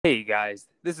Hey guys,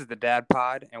 this is the Dad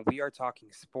Pod, and we are talking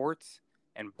sports,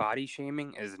 and body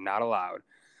shaming is not allowed.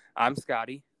 I'm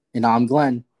Scotty, And I'm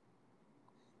Glenn.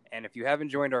 and if you haven't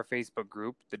joined our Facebook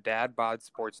group, the Dad Bod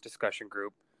Sports Discussion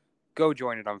Group, go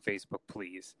join it on Facebook,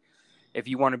 please. If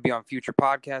you want to be on future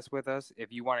podcasts with us,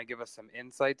 if you want to give us some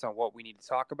insights on what we need to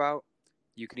talk about,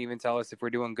 you can even tell us if we're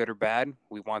doing good or bad.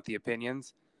 We want the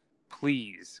opinions.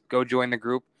 Please go join the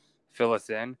group, fill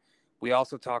us in. We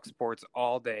also talk sports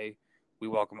all day. We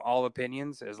welcome all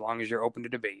opinions as long as you're open to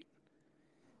debate.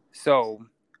 So,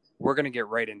 we're going to get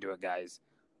right into it, guys.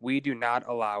 We do not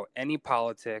allow any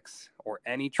politics or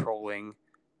any trolling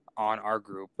on our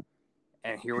group.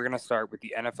 And here we're going to start with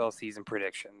the NFL season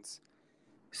predictions.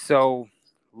 So,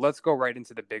 let's go right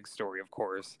into the big story, of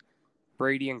course.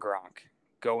 Brady and Gronk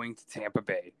going to Tampa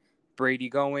Bay. Brady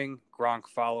going, Gronk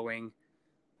following.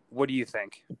 What do you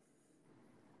think?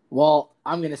 Well,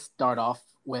 I'm going to start off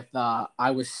with I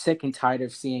was sick and tired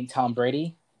of seeing Tom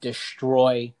Brady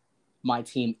destroy my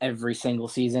team every single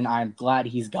season. I'm glad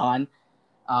he's gone.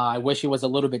 I wish it was a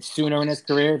little bit sooner in his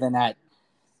career than at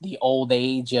the old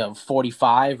age of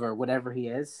 45 or whatever he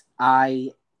is. I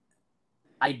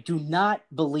do not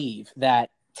believe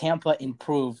that Tampa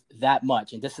improved that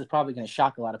much. And this is probably going to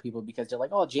shock a lot of people because they're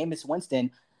like, oh, Jameis Winston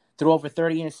threw over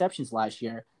 30 interceptions last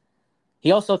year.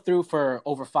 He also threw for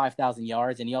over 5,000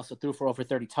 yards, and he also threw for over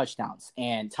 30 touchdowns.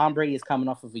 And Tom Brady is coming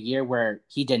off of a year where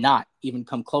he did not even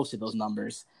come close to those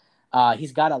numbers.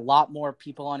 He's got a lot more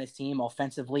people on his team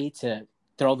offensively to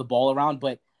throw the ball around,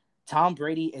 but Tom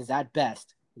Brady is at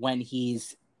best when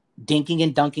he's dinking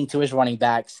and dunking to his running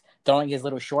backs, throwing his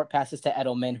little short passes to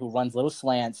Edelman, who runs little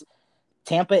slants.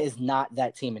 Tampa is not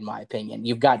that team, in my opinion.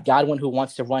 You've got Godwin, who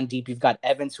wants to run deep. You've got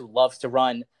Evans, who loves to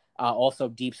run also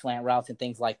deep slant routes and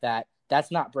things like that. That's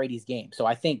not Brady's game. So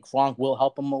I think Gronk will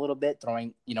help him a little bit,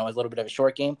 throwing, a little bit of a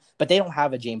short game. But they don't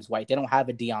have a James White. They don't have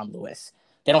a Deion Lewis.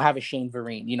 They don't have a Shane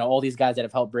Vereen. All these guys that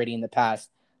have helped Brady in the past.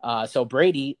 So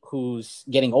Brady, who's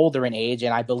getting older in age,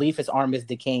 and I believe his arm is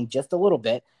decaying just a little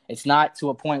bit. It's not to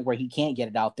a point where he can't get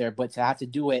it out there, but to have to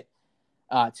do it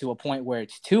to a point where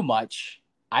it's too much,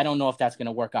 I don't know if that's going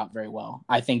to work out very well.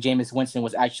 I think Jameis Winston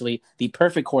was actually the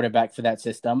perfect quarterback for that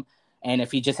system. And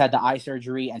if he just had the eye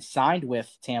surgery and signed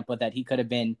with Tampa, that he could have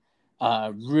been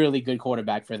a really good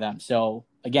quarterback for them. So,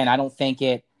 again, I don't think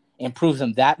it improves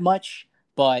him that much,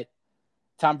 but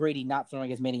Tom Brady not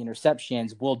throwing as many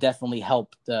interceptions will definitely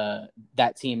help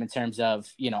that team in terms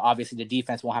of, obviously the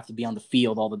defense won't have to be on the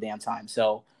field all the damn time.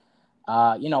 So,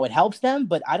 it helps them,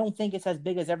 but I don't think it's as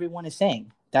big as everyone is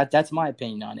saying. That's my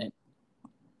opinion on it.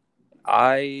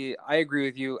 I agree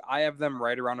with you. I have them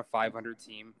right around a 500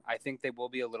 team. I think they will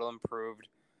be a little improved.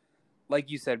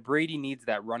 Like you said, Brady needs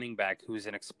that running back who's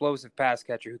an explosive pass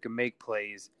catcher who can make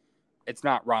plays. It's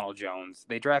not Ronald Jones.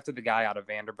 They drafted the guy out of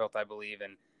Vanderbilt, I believe,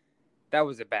 and that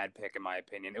was a bad pick in my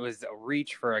opinion. It was a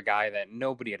reach for a guy that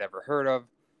nobody had ever heard of.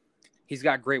 He's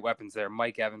got great weapons there.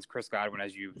 Mike Evans, Chris Godwin,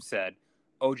 as you said,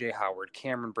 O.J. Howard,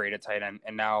 Cameron Brate at tight end,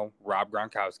 and now Rob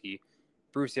Gronkowski.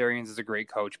 Bruce Arians is a great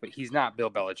coach, but he's not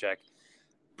Bill Belichick.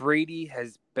 Brady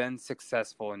has been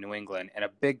successful in New England, and a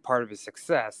big part of his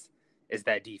success is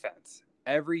that defense.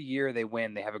 Every year they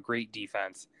win, they have a great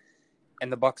defense,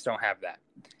 and the Bucs don't have that.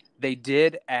 They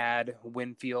did add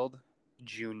Winfield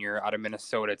Jr. out of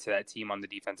Minnesota to that team on the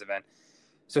defensive end,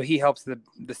 so he helps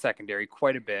the secondary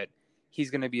quite a bit.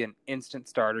 He's going to be an instant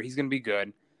starter. He's going to be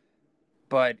good.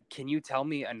 But can you tell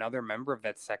me another member of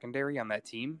that secondary on that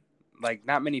team? Like,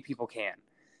 not many people can.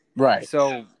 Right.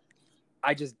 So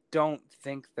I just don't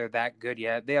think they're that good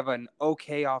yet. They have an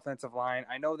okay offensive line.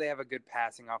 I know they have a good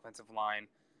passing offensive line.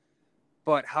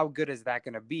 But how good is that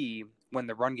going to be when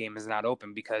the run game is not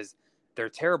open? Because they're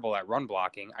terrible at run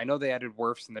blocking. I know they added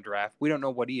Wirfs in the draft. We don't know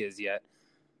what he is yet.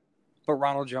 But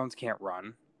Ronald Jones can't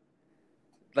run.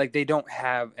 Like, they don't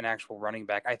have an actual running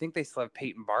back. I think they still have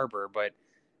Peyton Barber, but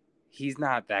he's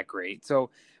not that great. So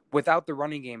without the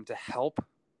running game to help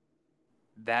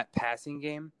that passing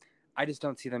game, I just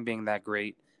don't see them being that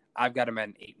great. I've got them at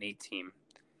an 8-8 team.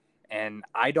 And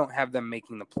I don't have them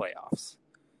making the playoffs.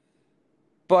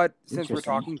 But since we're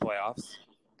talking playoffs,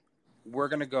 we're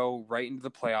going to go right into the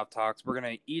playoff talks. We're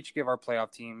going to each give our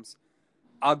playoff teams.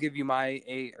 I'll give you my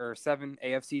 8 or 7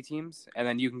 AFC teams, and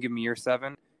then you can give me your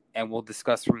 7, and we'll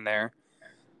discuss from there.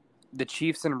 The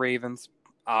Chiefs and Ravens,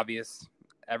 obvious.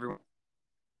 Everyone,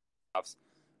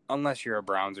 unless you're a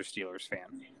Browns or Steelers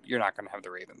fan, you're not going to have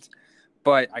the Ravens.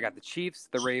 But I got the Chiefs,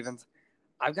 the Ravens.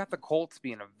 I've got the Colts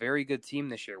being a very good team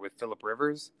this year with Phillip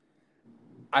Rivers.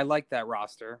 I like that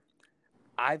roster.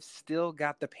 I've still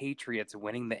got the Patriots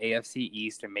winning the AFC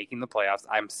East and making the playoffs.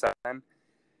 I'm certain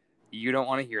you don't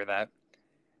want to hear that.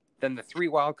 Then the 3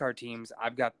 wildcard teams,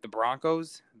 I've got the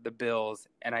Broncos, the Bills,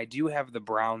 and I do have the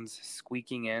Browns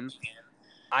squeaking in.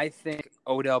 I think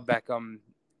Odell Beckham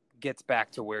gets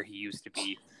back to where he used to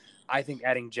be. I think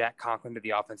adding Jack Conklin to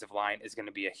the offensive line is going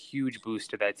to be a huge boost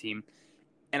to that team.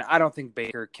 And I don't think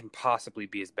Baker can possibly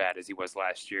be as bad as he was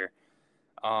last year.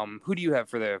 Who do you have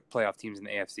for the playoff teams in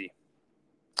the AFC?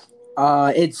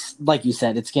 It's like you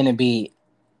said, it's going to be,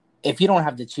 if you don't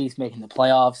have the Chiefs making the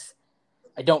playoffs,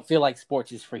 I don't feel like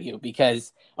sports is for you,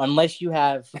 because unless you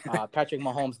have Patrick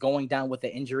Mahomes going down with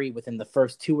an injury within the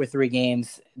first 2 or 3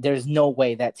 games, there's no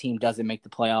way that team doesn't make the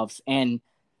playoffs and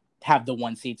have the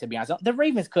 1 seed, to be honest. The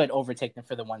Ravens could overtake them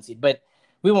for the 1 seed, but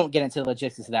we won't get into the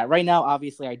logistics of that. Right now,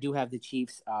 obviously, I do have the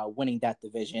Chiefs winning that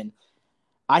division.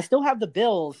 I still have the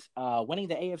Bills winning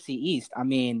the AFC East. I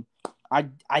mean, I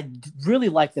really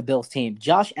like the Bills team.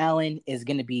 Josh Allen is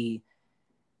going to be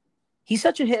 – he's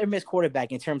such a hit-or-miss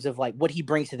quarterback in terms of like what he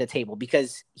brings to the table,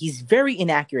 because he's very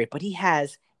inaccurate, but he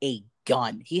has a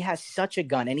gun. He has such a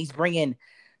gun, and he's bringing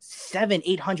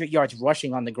 700-800 yards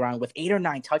rushing on the ground with 8 or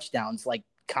 9 touchdowns like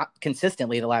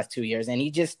consistently the last 2 years. And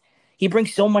he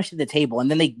brings so much to the table. And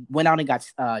then they went out and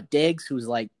got Diggs, who's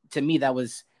like, to me, that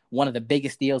was one of the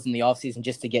biggest deals in the offseason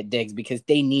just to get Diggs, because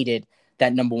they needed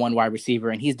that number 1 wide receiver,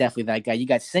 and he's definitely that guy. You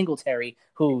got Singletary,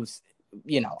 who's,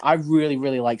 I really,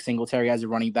 really like Singletary as a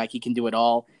running back. He can do it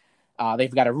all.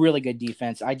 They've got a really good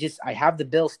defense. I have the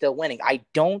Bills still winning. I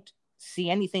don't see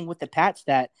anything with the Pats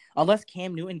that, unless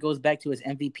Cam Newton goes back to his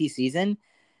MVP season,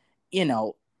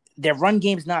 their run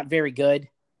game's not very good.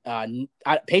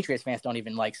 Patriots fans don't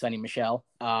even like Sonny Michel.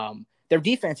 Their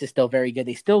defense is still very good.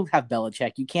 They still have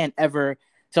Belichick. You can't ever.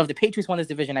 So if the Patriots won this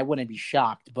division, I wouldn't be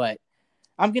shocked. But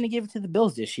I'm gonna give it to the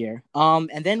Bills this year.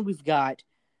 And then we've got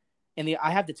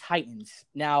I have the Titans.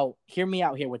 Now, hear me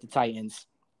out here with the Titans.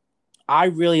 I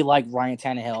really like Ryan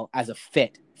Tannehill as a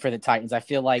fit for the Titans. I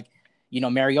feel like,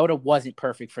 Mariota wasn't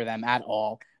perfect for them at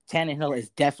all. Tannehill is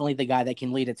definitely the guy that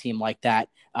can lead a team like that,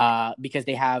 because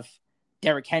they have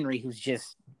Derrick Henry, who's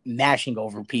just mashing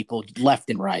over people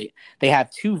left and right. They have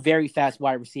 2 very fast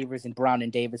wide receivers in Brown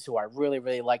and Davis, who I really,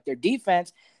 really like. Their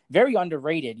defense, very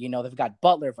underrated. They've got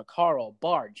Butler, Vaccaro,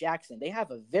 Barr, Jackson. They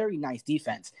have a very nice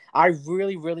defense. I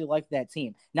really, really like that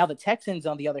team. Now, the Texans,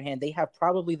 on the other hand, they have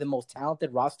probably the most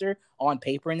talented roster on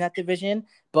paper in that division,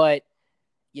 but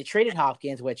you traded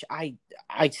Hopkins, which I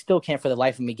still can't for the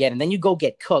life of me get. And then you go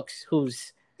get Cooks,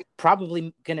 who's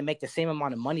probably going to make the same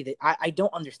amount of money. That I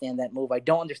don't understand that move. I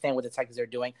don't understand what the Texans are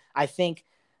doing. I think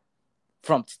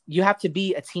you have to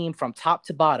be a team from top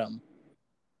to bottom,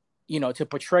 to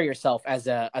portray yourself as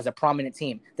a prominent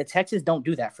team. The Texans don't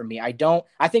do that for me. I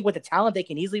think with the talent, they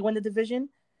can easily win the division,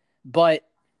 but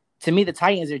to me, the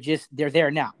Titans they're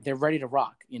there now. They're ready to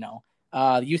rock.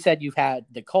 You said you've had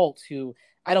the Colts, who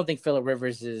I don't think Phillip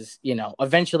Rivers is,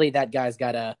 eventually that guy's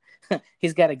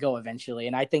he's got to go eventually.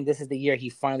 And I think this is the year he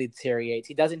finally deteriorates.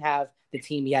 He doesn't have the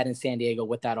team he had in San Diego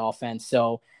with that offense.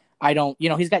 So I don't,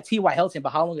 he's got T.Y. Hilton,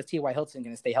 but how long is T.Y. Hilton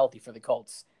going to stay healthy for the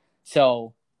Colts?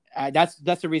 So that's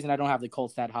the reason I don't have the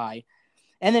Colts that high.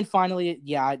 And then finally,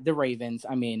 the Ravens.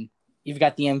 I mean, you've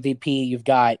got the MVP, you've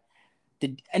got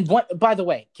by the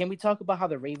way, can we talk about how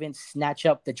the Ravens snatch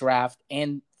up the draft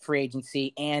and free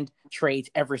agency and trades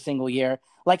every single year?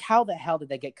 Like, how the hell did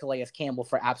they get Calais Campbell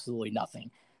for absolutely nothing?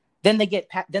 Then they get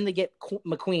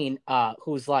McQueen,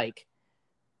 who's like,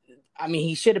 I mean,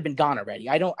 he should have been gone already.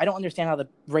 I don't understand how the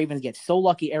Ravens get so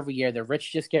lucky every year. The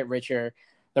rich just get richer.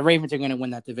 The Ravens are going to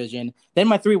win that division. Then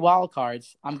my 3 wild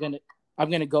cards, I'm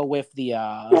gonna go with the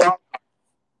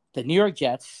New York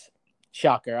Jets.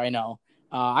 Shocker, I know.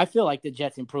 I feel like the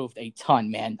Jets improved a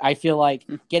ton, man. I feel like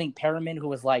getting Perriman, who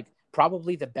was like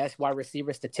probably the best wide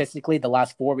receiver statistically the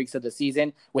last 4 weeks of the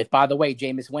season, with, by the way,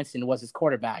 Jameis Winston was his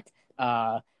quarterback,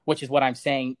 which is what I'm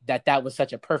saying, that was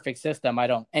such a perfect system.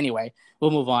 Anyway,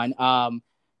 we'll move on.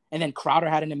 And then Crowder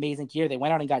had an amazing year. They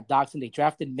went out and got Doxson. They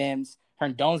drafted Mims.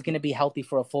 Herndon's going to be healthy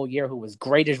for a full year, who was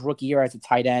great his rookie year as a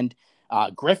tight end.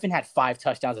 Griffin had 5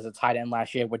 touchdowns as a tight end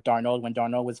last year with Darnold when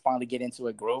Darnold was finally getting into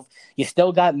a groove. You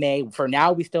still got May. For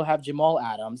now, we still have Jamal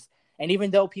Adams. And even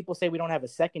though people say we don't have a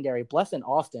secondary, Blesson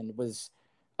Austin was,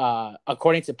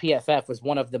 according to PFF, was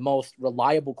one of the most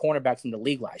reliable cornerbacks in the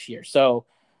league last year. So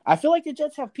I feel like the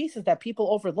Jets have pieces that people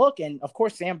overlook. And, of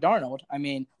course, Sam Darnold. I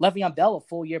mean, Le'Veon Bell, a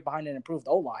full year behind an improved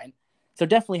O-line. So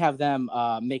definitely have them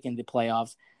making the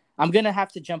playoffs. I'm going to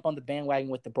have to jump on the bandwagon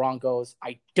with the Broncos.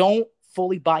 I don't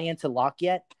fully buy into Locke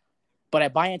yet, but I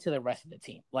buy into the rest of the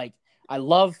team. Like, I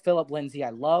love Phillip Lindsay. I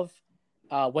love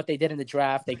what they did in the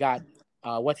draft. They got,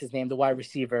 what's his name, the wide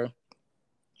receiver,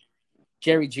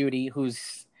 Jerry Jeudy,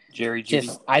 who's Jerry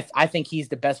Jeudy. I think he's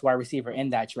the best wide receiver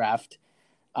in that draft.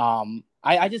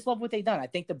 I just love what they've done. I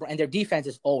think and their defense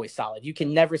is always solid. You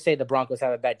can never say the Broncos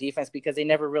have a bad defense because they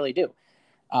never really do.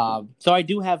 So I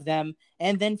do have them.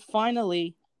 And then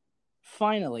finally,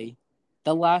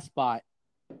 the last spot,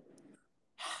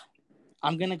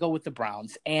 I'm going to go with the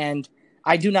Browns. And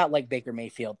I do not like Baker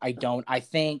Mayfield. I don't. I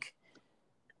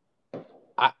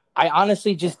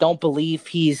honestly just don't believe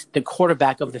he's the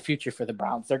quarterback of the future for the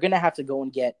Browns. They're going to have to go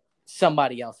and get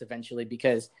somebody else eventually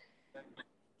because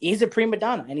he's a prima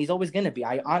donna and he's always going to be.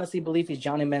 I honestly believe he's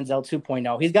Johnny Manziel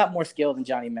 2.0. He's got more skill than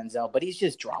Johnny Manziel, but he's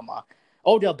just drama.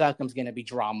 Odell Beckham's going to be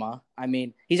drama. I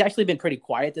mean, he's actually been pretty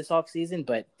quiet this offseason,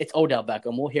 but it's Odell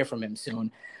Beckham. We'll hear from him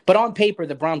soon. But on paper,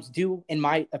 the Browns do, in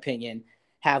my opinion,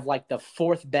 have like the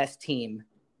fourth best team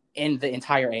in the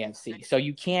entire AFC. So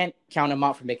you can't count them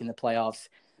out for making the playoffs.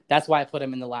 That's why I put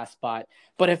them in the last spot.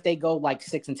 But if they go like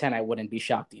 6-10, I wouldn't be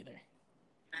shocked either.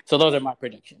 So those are my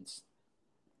predictions.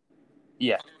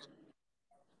 Yeah.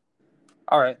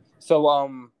 All right.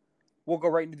 So we'll go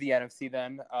right into the NFC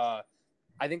then.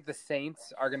 I think the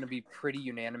Saints are going to be pretty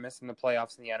unanimous in the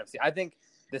playoffs in the NFC. I think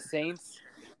the Saints,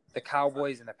 the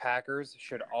Cowboys, and the Packers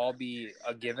should all be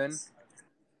a given.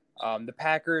 The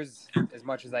Packers, as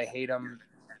much as I hate them,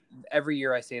 every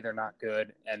year I say they're not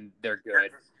good, and they're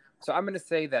good. So I'm going to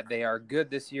say that they are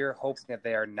good this year, hoping that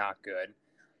they are not good.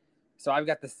 So I've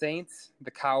got the Saints,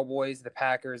 the Cowboys, the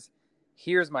Packers.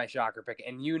 Here's my shocker pick,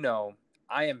 and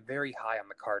I am very high on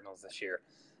the Cardinals this year.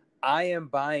 I am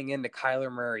buying into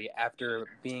Kyler Murray after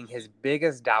being his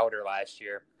biggest doubter last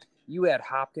year. You add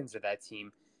Hopkins to that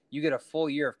team. You get a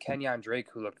full year of Kenyon Drake,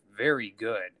 who looked very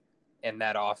good in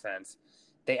that offense.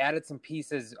 They added some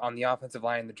pieces on the offensive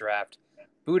line in the draft.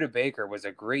 Budda Baker was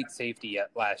a great safety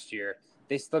last year.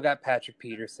 They still got Patrick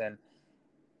Peterson.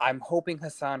 I'm hoping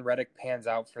Hassan Reddick pans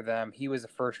out for them. He was a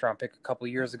first-round pick a couple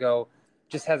years ago.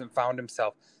 Just hasn't found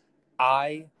himself.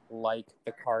 I like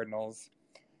the Cardinals.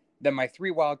 Then my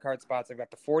 3 wildcard spots, I've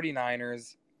got the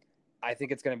 49ers. I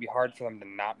think it's going to be hard for them to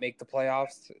not make the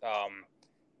playoffs.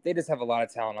 They just have a lot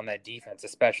of talent on that defense,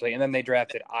 especially. And then they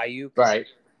drafted Ayuk. Right.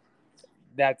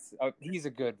 He's a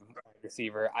good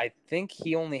receiver. I think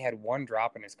he only had 1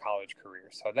 drop in his college career,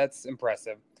 so that's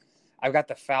impressive. I've got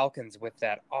the Falcons with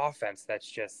that offense that's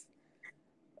just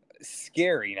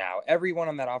scary now. Everyone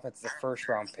on that offense is a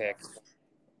first-round pick.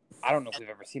 I don't know if we've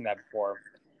ever seen that before.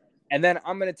 And then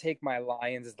I'm going to take my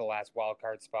Lions as the last wild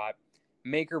card spot.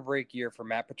 Make or break year for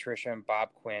Matt Patricia and Bob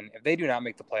Quinn. If they do not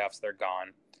make the playoffs, they're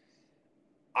gone.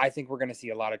 I think we're going to see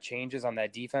a lot of changes on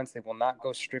that defense. They will not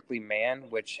go strictly man,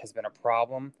 which has been a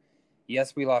problem.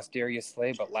 Yes, we lost Darius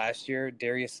Slay, but last year,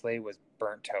 Darius Slay was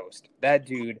burnt toast. That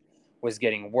dude was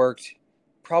getting worked.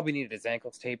 Probably needed his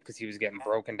ankles taped because he was getting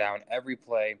broken down every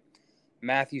play.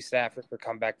 Matthew Stafford for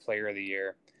comeback player of the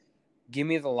year. Give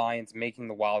me the Lions making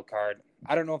the wild card.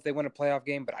 I don't know if they win a playoff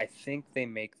game, but I think they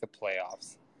make the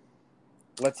playoffs.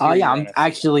 Let's hear your I'm NFC.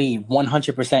 actually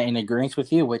 100% in agreement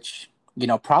with you, which,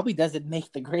 probably doesn't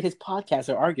make the greatest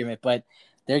podcast or argument, but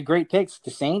they're great picks.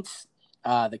 The Saints,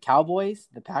 the Cowboys,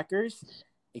 the Packers,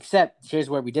 except here's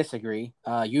where we disagree.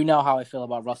 You know how I feel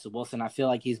about Russell Wilson. I feel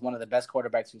like he's one of the best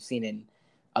quarterbacks we've seen in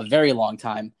a very long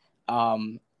time.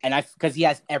 Because he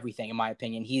has everything, in my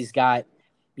opinion. He's got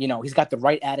the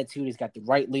right attitude. He's got the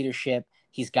right leadership.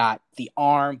 He's got the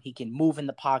arm. He can move in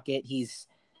the pocket. He's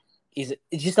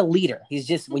just a leader. He's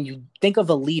just, when you think of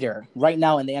a leader right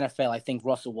now in the NFL, I think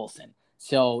Russell Wilson.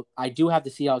 So I do have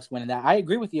the Seahawks winning that. I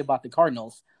agree with you about the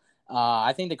Cardinals.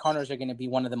 I think the Cardinals are going to be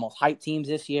one of the most hyped teams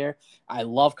this year. I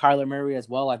love Kyler Murray as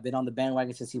well. I've been on the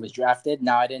bandwagon since he was drafted.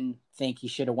 Now, I didn't think he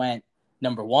should have went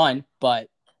number 1, but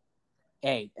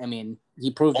hey, I mean,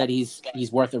 he proved that he's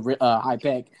worth a high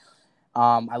pick.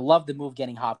 I love the move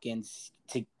getting Hopkins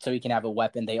so he can have a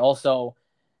weapon. They also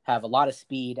have a lot of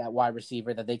speed at wide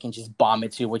receiver that they can just bomb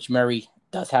it to, which Murray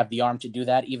does have the arm to do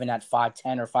that, even at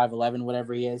 5'10" or 5'11",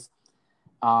 whatever he is.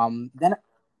 Then,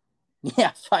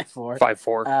 yeah, 5'4".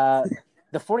 5'4".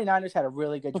 The 49ers had a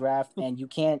really good draft, and you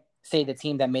can't say the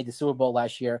team that made the Super Bowl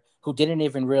last year, who didn't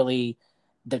even really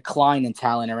decline in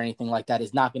talent or anything like that,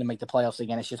 is not going to make the playoffs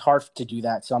again. It's just hard to do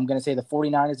that. So I'm going to say the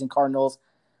 49ers and Cardinals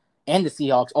and the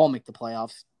Seahawks all make the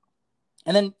playoffs.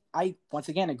 And then I, once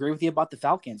again, agree with you about the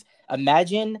Falcons.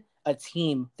 Imagine a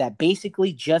team that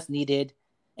basically just needed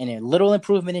a little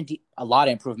improvement a lot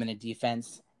of improvement in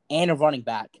defense and a running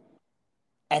back.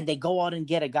 And they go out and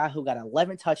get a guy who got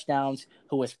 11 touchdowns,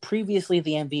 who was previously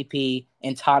the MVP,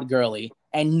 in Todd Gurley,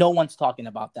 and no one's talking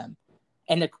about them.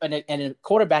 And a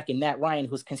quarterback in Matt Ryan,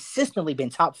 who's consistently been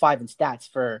top 5 in stats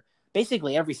for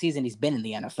basically every season he's been in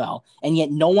the NFL, and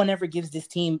yet no one ever gives this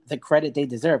team the credit they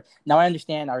deserve. Now, I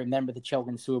understand. I remember the choke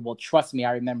in the Super Bowl. Trust me,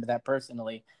 I remember that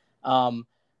personally. And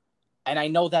And I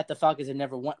know that the Falcons have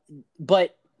never won,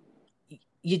 but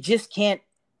you just can't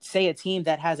say a team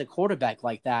that has a quarterback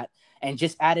like that and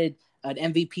just added an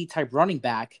MVP type running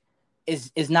back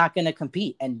is not going to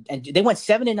compete. And they went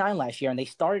 7-9 last year, and they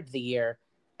started the year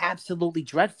absolutely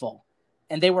dreadful.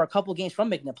 And they were a couple games from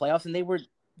making the playoffs, and they were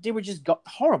just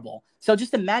horrible. So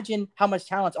just imagine how much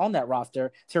talent's on that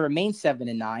roster to remain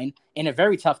 7-9 in a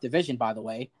very tough division, by the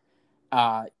way.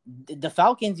 The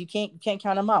Falcons, you can't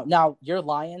count them out. Now, your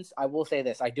Lions, I will say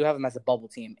this: I do have them as a bubble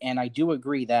team, and I do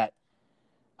agree that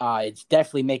it's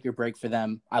definitely make or break for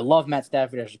them. I love Matt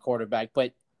Stafford as a quarterback,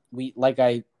 but like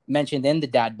I mentioned in the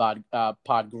Dad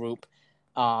Pod group,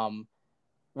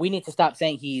 we need to stop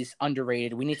saying he's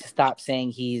underrated. We need to stop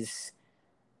saying he's,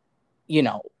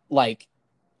 like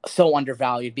so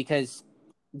undervalued, because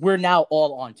we're now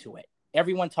all onto it.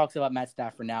 Everyone talks about Matt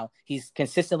Stafford now. He's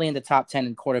consistently in the top 10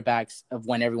 in quarterbacks of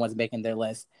when everyone's making their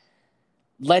list.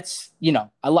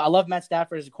 I love Matt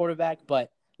Stafford as a quarterback,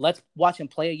 but let's watch him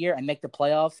play a year and make the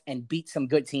playoffs and beat some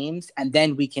good teams, and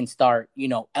then we can start,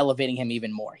 elevating him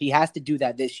even more. He has to do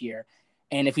that this year.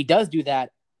 And if he does do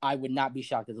that, I would not be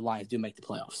shocked if the Lions do make the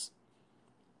playoffs.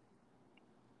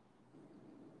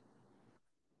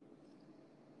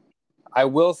 I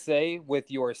will say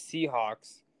with your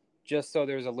Seahawks, just so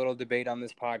there's a little debate on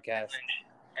this podcast,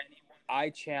 I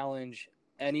challenge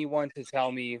anyone to tell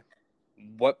me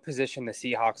what position the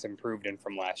Seahawks improved in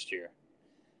from last year.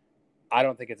 I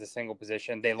don't think it's a single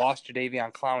position. They lost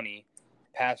Jadeveon Clowney.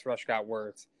 Pass rush got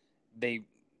worse. They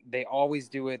always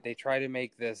do it. They try to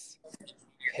make this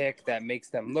pick that makes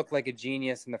them look like a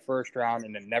genius in the first round,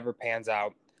 and it never pans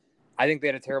out. I think they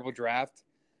had a terrible draft.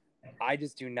 I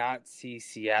just do not see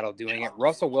Seattle doing it.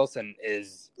 Russell Wilson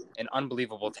is an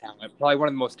unbelievable talent, probably one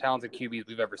of the most talented QBs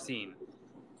we've ever seen.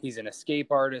 He's an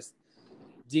escape artist.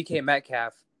 DK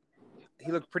Metcalf,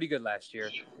 he looked pretty good last year.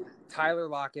 Tyler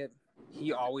Lockett,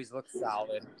 he always looks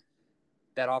solid.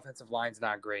 That offensive line's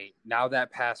not great. Now that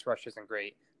pass rush isn't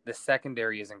great. The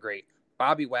secondary isn't great.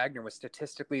 Bobby Wagner was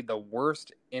statistically the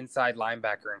worst inside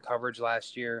linebacker in coverage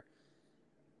last year.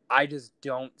 I just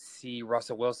don't see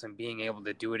Russell Wilson being able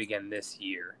to do it again this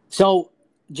year. So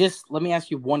just let me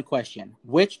ask you one question.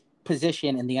 Which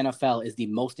position in the NFL is the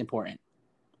most important?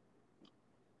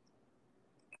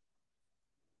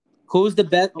 Who's the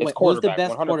best? Who's the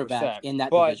best 100%, quarterback in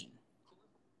that division?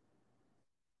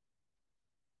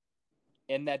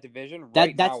 In that division,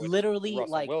 that's literally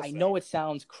like Wilson. I know it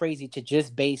sounds crazy to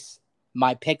just base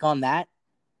my pick on that,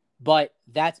 but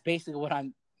that's basically what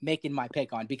I'm making my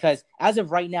pick on, because as of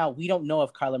right now, we don't know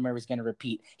if Kyler Murray is going to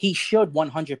repeat. He should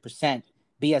 100%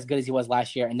 be as good as he was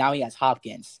last year, and now he has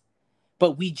Hopkins.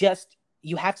 But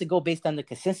you have to go based on the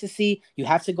consistency. You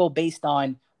have to go based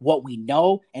on what we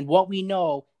know, and what we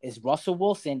know is Russell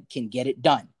Wilson can get it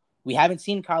done. We haven't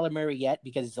seen Kyler Murray yet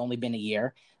because it's only been a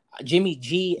year. Jimmy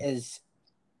G is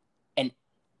an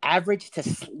average to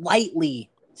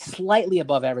slightly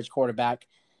above average quarterback,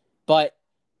 but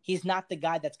he's not the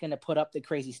guy that's going to put up the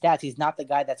crazy stats. He's not the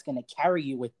guy that's going to carry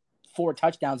you with 4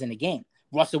 touchdowns in a game.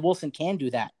 Russell Wilson can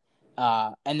do that.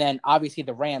 And then obviously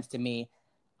the Rams, to me,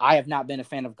 I have not been a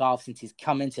fan of Goff since he's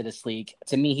come into this league.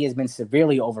 To me, he has been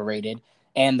severely overrated,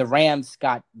 and the Rams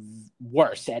got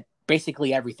worse at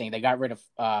basically everything. They got rid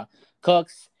of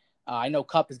Cooks. I know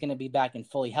Kupp is going to be back and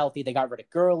fully healthy. They got rid of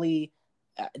Gurley.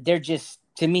 They're just,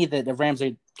 to me, the Rams are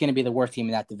going to be the worst team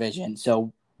in that division.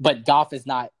 So, but Goff is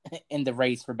not in the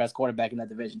race for best quarterback in that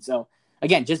division. So,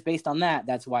 again, just based on that,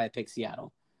 that's why I picked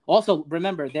Seattle. Also,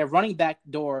 remember, their running back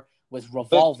door was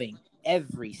revolving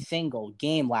every single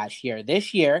game last year.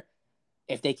 This year,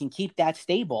 if they can keep that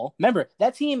stable, remember,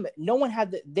 that team, no one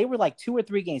had, they were like 2 or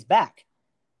 3 games back,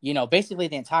 basically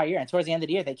the entire year. And towards the end of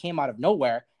the year, they came out of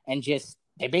nowhere and just,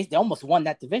 they almost won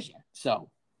that division. So,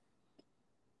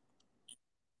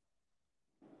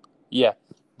 yeah.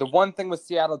 The one thing with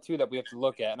Seattle, too, that we have to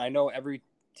look at, and I know every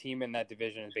team in that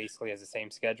division basically has the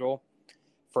same schedule.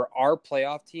 For our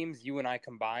playoff teams, you and I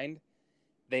combined,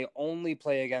 they only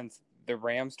play against the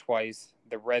Rams twice,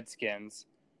 the Redskins,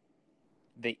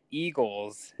 the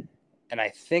Eagles, and I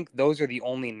think those are the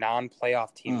only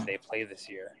non-playoff teams they play this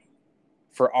year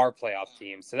for our playoff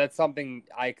teams. So that's something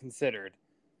I considered.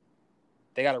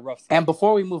 They got a rough schedule. And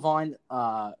before we move on,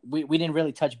 we didn't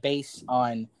really touch base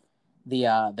on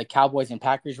the Cowboys and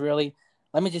Packers, really.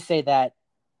 Let me just say that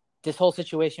this whole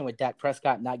situation with Dak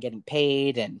Prescott not getting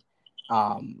paid and,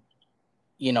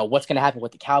 what's going to happen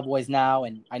with the Cowboys now.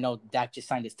 And I know Dak just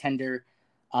signed his tender.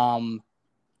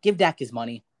 Give Dak his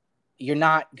money. You're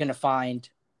not going to find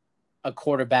a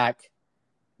quarterback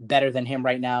better than him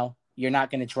right now. You're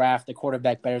not going to draft a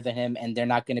quarterback better than him, and they're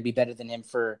not going to be better than him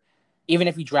for Even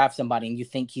if you draft somebody and you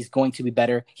think he's going to be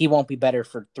better, he won't be better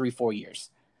for 3-4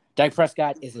 years. Dak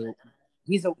Prescott he's a go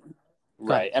ahead.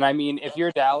 Right. And I mean, if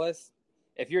you're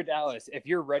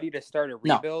ready to start a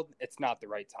No. rebuild, it's not the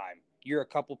right time. You're a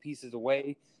couple pieces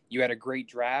away. You had a great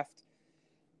draft,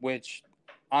 which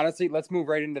honestly, let's move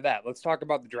right into that. Let's talk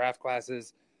about the draft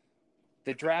classes.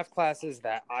 The draft classes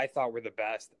that I thought were the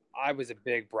best. I was a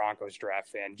big Broncos draft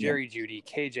fan. Jerry Jeudy,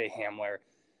 KJ Hamler.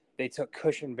 They took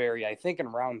Cushenberry, I think, in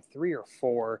round 3 or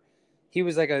 4. He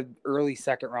was like an early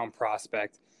second-round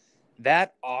prospect.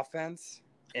 That offense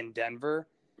in Denver,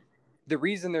 the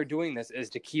reason they're doing this is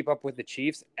to keep up with the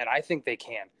Chiefs, and I think they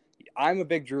can. I'm a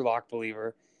big Drew Lock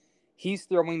believer. He's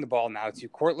throwing the ball now to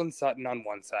Cortland Sutton on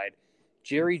one side,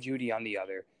 Jerry Jeudy on the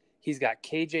other. He's got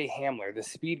KJ Hamler, the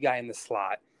speed guy in the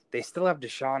slot. They still have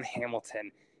Deshaun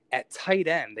Hamilton. At tight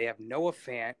end, they have Noah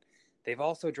Fant. They've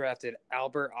also drafted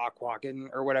Albert Aquakin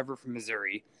or whatever from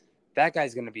Missouri. That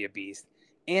guy's going to be a beast.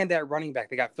 And at running back,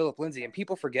 they got Phillip Lindsay. And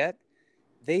people forget,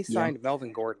 they signed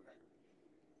Melvin Gordon.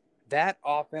 That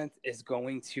offense is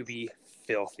going to be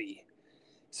filthy.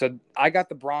 So I got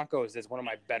the Broncos as one of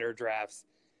my better drafts.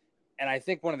 And I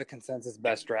think one of the consensus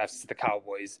best drafts is the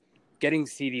Cowboys. Getting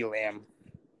CeeDee Lamb,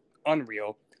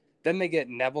 unreal. Then they get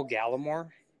Neville Gallimore.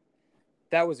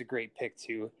 That was a great pick,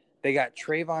 too. They got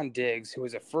Trayvon Diggs, who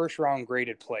was a first-round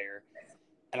graded player.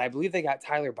 And I believe they got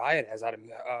Tyler Biadasz out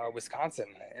of Wisconsin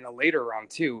in a later round,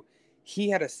 too. He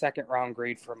had a second-round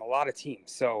grade from a lot of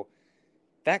teams. So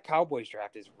that Cowboys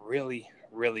draft is really,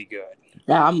 really good.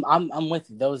 Yeah, I'm with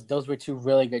you. Those were two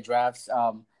really good drafts.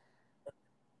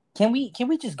 Can we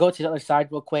just go to the other side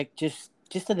real quick? Just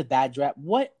to the bad draft.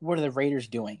 What were the Raiders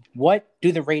doing? What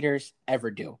do the Raiders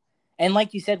ever do? And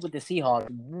like you said with the Seahawks,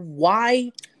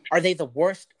 why are they the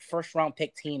worst first round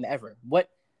pick team ever? What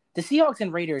the Seahawks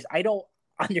and Raiders, I don't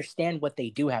understand what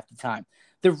they do half the time.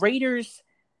 The Raiders,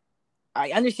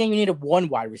 I understand you need a one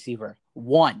wide receiver.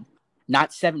 One,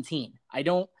 not 17. I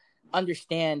don't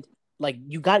understand. Like,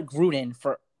 you got Gruden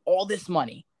for all this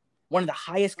money, one of the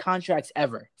highest contracts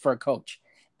ever for a coach.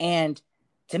 And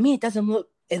to me, it doesn't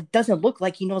look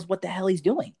like he knows what the hell he's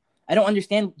doing. I don't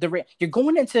understand you're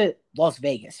going into Las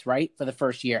Vegas, right, for the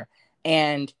first year,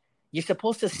 and you're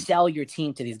supposed to sell your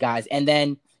team to these guys, and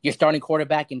then your starting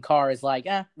quarterback in Carr is like,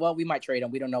 well, we might trade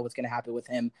him. We don't know what's going to happen with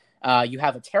him. You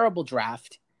have a terrible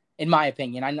draft, in my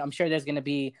opinion. I'm sure there's going to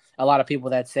be a lot of people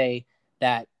that say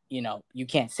that, you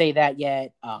can't say that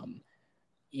yet.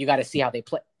 You got to see how they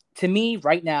play. To me,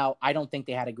 right now, I don't think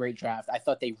they had a great draft. I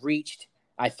thought they reached.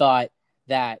 I thought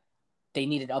that they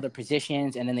needed other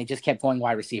positions, and then they just kept going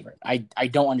wide receiver. I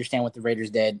don't understand what the Raiders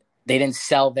did. They didn't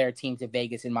sell their team to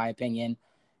Vegas, in my opinion.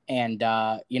 And,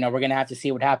 we're going to have to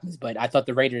see what happens. But I thought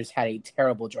the Raiders had a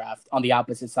terrible draft on the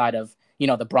opposite side of,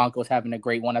 the Broncos having a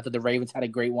great one. I thought the Ravens had a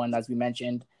great one, as we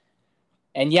mentioned.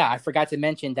 And, yeah, I forgot to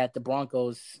mention that the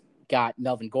Broncos got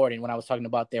Melvin Gordon when I was talking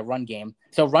about their run game.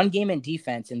 So run game and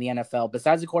defense in the NFL,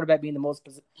 besides the quarterback being the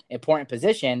most important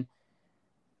position,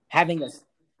 having this.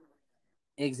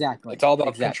 Exactly. It's all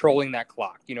about controlling that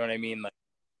clock. You know what I mean? Like,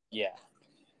 yeah.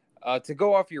 To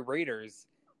go off your Raiders,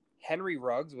 Henry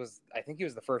Ruggs I think he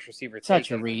was the first receiver taken.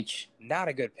 Such a reach. Not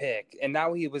a good pick. And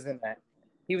now he was in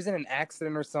an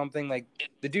accident or something. Like,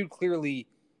 the dude clearly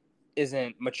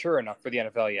isn't mature enough for the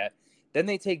NFL yet. Then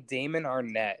they take Damon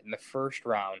Arnett in the first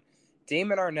round.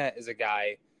 Damon Arnett is a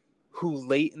guy who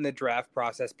late in the draft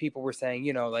process, people were saying,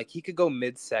 he could go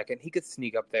mid-second. He could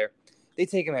sneak up there. They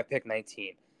take him at pick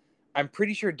 19. I'm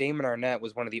pretty sure Damon Arnett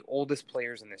was one of the oldest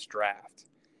players in this draft.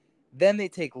 Then they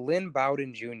take Lynn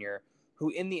Bowden Jr., who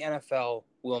in the NFL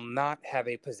will not have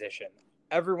a position.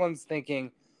 Everyone's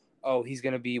thinking, oh, he's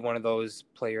going to be one of those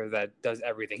players that does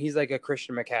everything. He's like a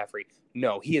Christian McCaffrey.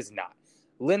 No, he is not.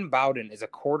 Lynn Bowden is a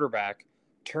quarterback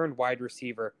turned wide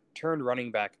receiver, turned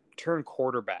running back, turned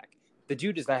quarterback. The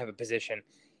dude does not have a position.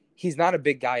 He's not a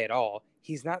big guy at all.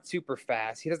 He's not super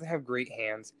fast. He doesn't have great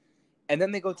hands. And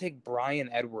then they go take Brian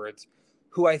Edwards,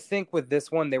 who I think with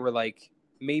this one, they were like,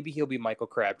 maybe he'll be Michael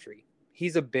Crabtree.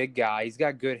 He's a big guy. He's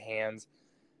got good hands.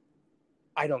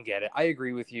 I don't get it. I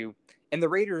agree with you. And the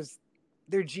Raiders,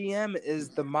 their GM is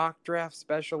the mock draft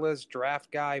specialist,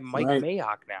 draft guy, Mike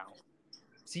Mayock now.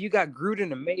 So you got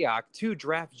Gruden and Mayock, two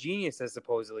draft geniuses,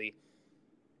 supposedly,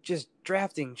 just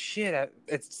drafting shit.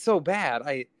 It's so bad.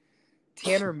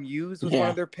 Tanner Muse was one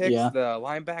of their picks, the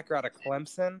linebacker out of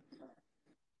Clemson.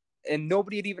 And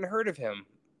nobody had even heard of him.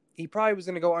 He probably was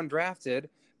going to go undrafted,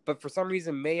 but for some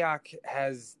reason, Mayock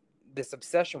has this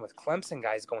obsession with Clemson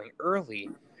guys going early.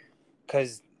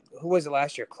 Because who was it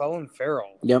last year? Clelin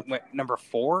Ferrell went number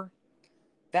 4.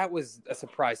 That was a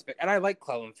surprise pick. And I like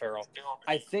Clelin Ferrell.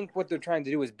 I think what they're trying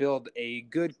to do is build a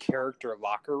good character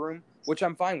locker room, which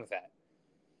I'm fine with that.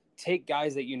 Take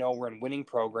guys that you know were in winning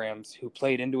programs who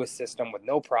played into a system with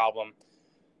no problem,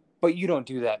 but you don't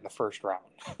do that in the first round.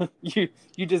 you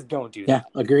just don't do Yeah,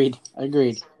 that.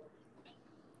 agreed.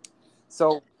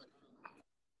 So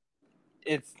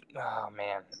it's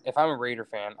man, if I'm a Raider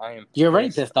fan, I am You're already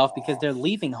pissed pissed off because off. they're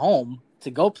leaving home to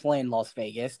go play in Las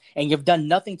Vegas, and you've done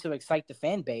nothing to excite the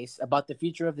fan base about the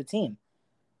future of the team.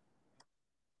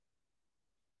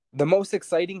 The most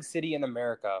exciting city in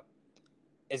America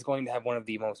is going to have one of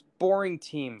the most boring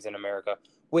teams in America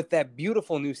with that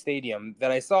beautiful new stadium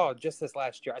that I saw just this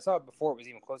last year. I saw it before it was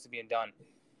even close to being done. And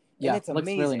Yeah, it's looks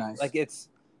really amazing. nice. Like, it's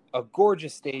a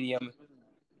gorgeous stadium.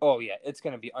 Oh, yeah, it's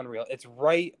going to be unreal. It's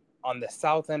right on the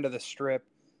south end of the strip.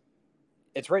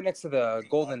 It's right next to the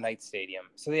Golden Knights Stadium.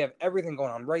 So they have everything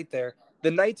going on right there.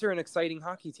 The Knights are an exciting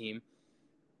hockey team.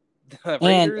 The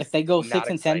And if Raiders, they go not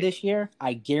 6-10 exciting. this year,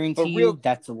 I guarantee But real, you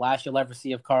that's the last you'll ever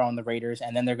see of Carr on the Raiders,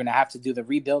 and then they're going to have to do the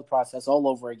rebuild process all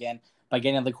over again by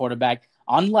getting the quarterback,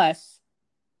 unless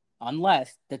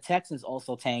the Texans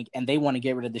also tank and they want to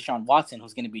get rid of Deshaun Watson,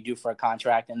 who's going to be due for a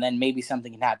contract, and then maybe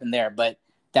something can happen there. But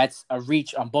that's a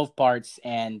reach on both parts,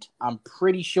 and I'm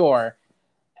pretty sure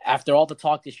after all the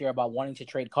talk this year about wanting to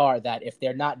trade Carr, that if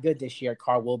they're not good this year,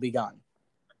 Carr will be gone.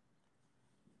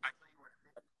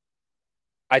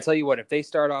 I tell you what, if they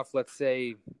start off, let's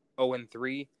say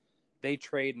 0-3, they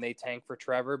trade and they tank for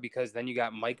Trevor, because then you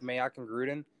got Mike Mayock and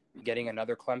Gruden getting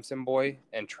another Clemson boy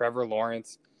and Trevor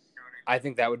Lawrence. I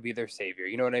think that would be their savior.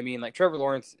 You know what I mean? Like, Trevor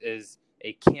Lawrence is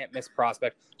a can't miss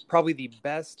prospect, probably the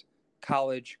best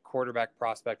college quarterback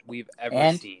prospect we've ever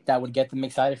And seen. that would get them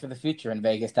excited for the future in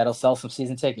Vegas. That'll sell some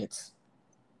season tickets.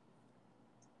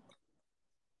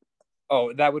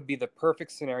 Oh, that would be the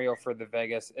perfect scenario for the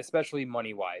Vegas, especially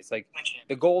money wise. Like,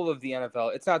 the goal of the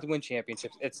NFL, it's not to win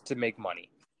championships, it's to make money.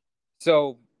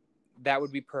 So that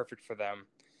would be perfect for them.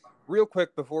 Real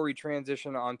quick before we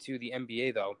transition onto the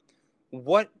NBA, though,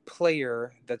 what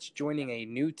player that's joining a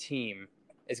new team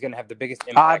is going to have the biggest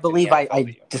I impact in the believe NFL to I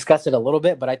you? discussed it a little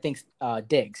bit, but I think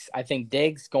Diggs. I think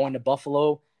Diggs going to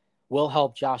Buffalo will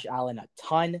help Josh Allen a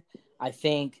ton. I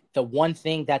think the one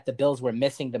thing that the Bills were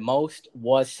missing the most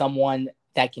was someone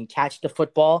that can catch the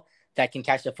football,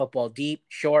 deep,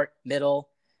 short, middle,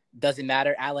 doesn't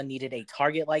matter. Allen needed a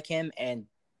target like him, and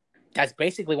that's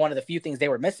basically one of the few things they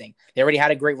were missing. They already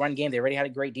had a great run game. They already had a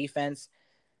great defense.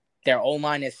 Their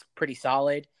O-line is pretty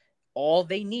solid. All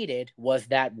they needed was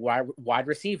that wide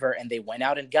receiver, and they went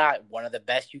out and got one of the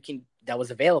best that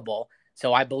was available.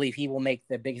 So I believe he will make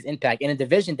the biggest impact in a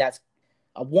division that's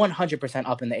 100%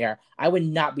 up in the air. I would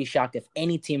not be shocked if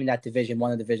any team in that division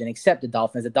won the division except the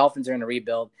Dolphins. The Dolphins are in a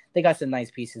rebuild. They got some nice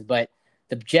pieces, but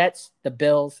the Jets, the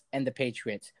Bills, and the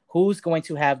Patriots, who's going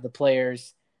to have the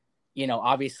players,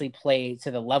 obviously play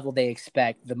to the level they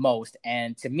expect the most?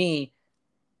 And to me,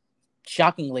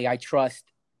 shockingly, I trust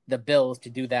the Bills to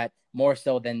do that more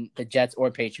so than the Jets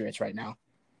or Patriots right now.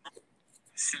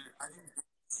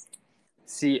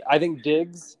 See, I think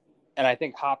Diggs and I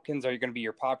think Hopkins are going to be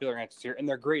your popular answers here, and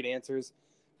they're great answers.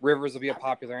 Rivers will be a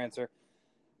popular answer.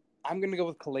 I'm going to go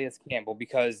with Calais Campbell,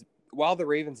 because while the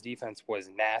Ravens' defense was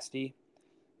nasty,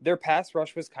 their pass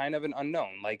rush was kind of an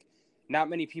unknown. Like, not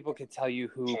many people could tell you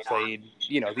who played,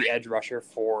 the edge rusher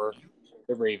for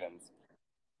the Ravens.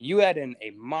 You add in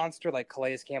a monster like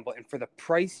Calais Campbell, and for the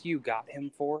price you got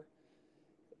him for,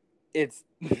 it's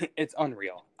it's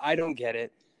unreal. I don't get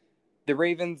it. The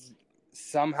Ravens,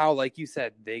 somehow, like you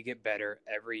said, they get better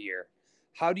every year.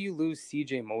 How do you lose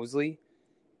C.J. Mosley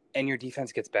and your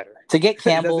defense gets better? To get It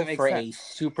Campbell doesn't make for a sense.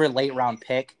 super late round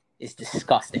pick is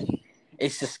disgusting.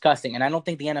 It's disgusting. And I don't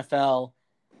think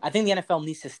I think the NFL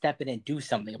needs to step in and do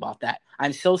something about that.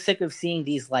 I'm so sick of seeing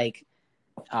these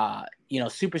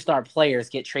superstar players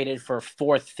get traded for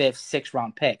 4th, 5th, 6th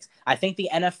round picks. I think the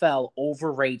NFL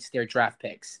overrates their draft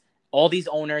picks. All these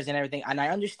owners and everything. And I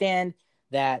understand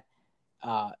that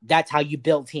that's how you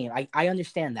build team. I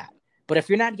understand that. But if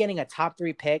you're not getting a top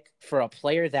 3 pick for a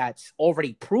player that's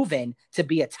already proven to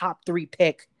be a top 3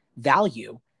 pick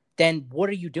value, then what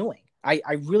are you doing? I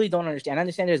really don't understand. I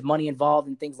understand there's money involved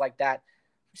and things like that.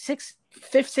 5th,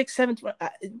 6th, 7th,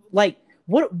 like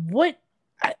what?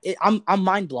 I'm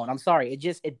mind blown. I'm sorry.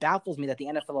 It baffles me that the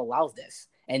NFL allows this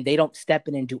and they don't step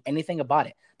in and do anything about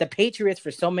it. The Patriots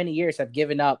for so many years have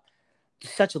given up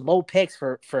such low picks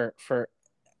for.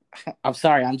 I'm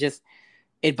sorry.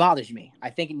 It bothers me. I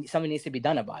think something needs to be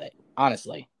done about it,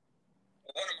 honestly.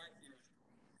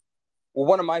 Well,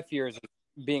 one of my fears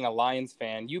is being a Lions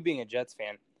fan, you being a Jets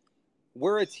fan.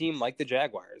 we're a team like the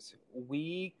Jaguars.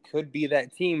 We could be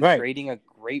that team Right. trading a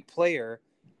great player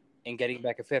and getting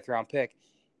back a 5th-round pick,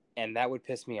 and that would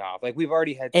piss me off. Like, we've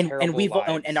already had And terrible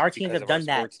lives our teams because have of our done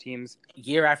that sports teams.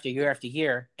 year after year after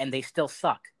year, and they still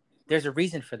suck. There's a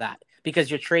reason for that, because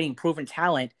you're trading proven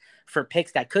talent for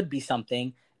picks that could be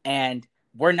something, and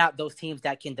we're not those teams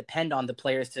that can depend on the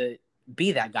players to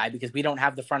be that guy, because we don't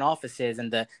have the front offices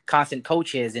and the constant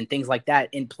coaches and things like that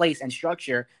in place and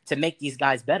structure to make these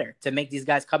guys better, to make these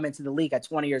guys come into the league at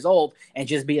 20 years old and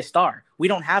just be a star. We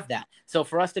don't have that. So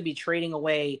for us to be trading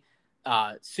away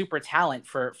super talent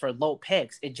for low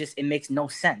picks, it makes no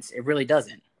sense. It really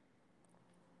doesn't.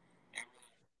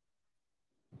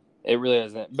 It really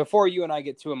isn't. Before you and I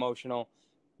get too emotional,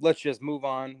 let's just move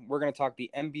on. We're going to talk the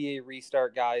NBA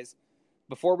restart, guys.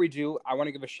 Before we do, I want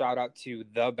to give a shout out to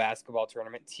the basketball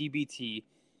tournament, TBT.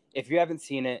 If you haven't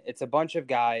seen it, it's a bunch of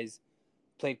guys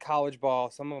played college ball.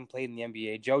 Some of them played in the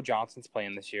NBA. Joe Johnson's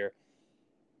playing this year.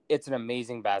 It's an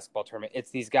amazing basketball tournament.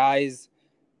 It's these guys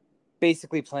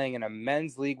basically playing in a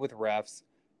men's league with refs,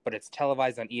 but it's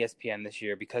televised on ESPN this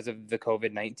year because of the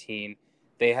COVID-19.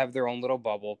 They have their own little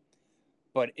bubble,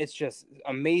 but it's just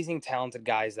amazing, talented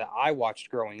guys that I watched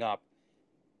growing up,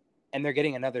 and they're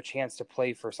getting another chance to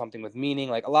play for something with meaning.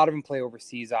 Like, a lot of them play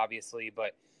overseas, obviously,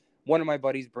 but one of my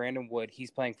buddies, Brandon Wood,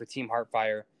 he's playing for Team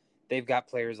Heartfire. They've got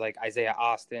players like Isaiah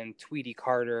Austin, Tweety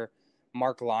Carter,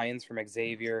 Mark Lyons from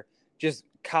Xavier, just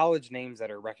college names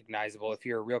that are recognizable if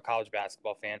you're a real college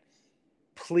basketball fan.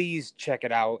 Please check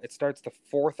it out. It starts the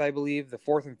 4th, I believe. The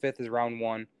 4th and 5th is round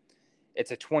 1.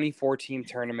 It's a 24-team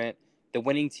tournament. The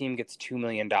winning team gets $2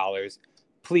 million.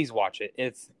 Please watch it.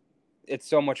 It's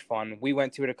so much fun. We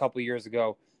went to it a couple years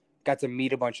ago. Got to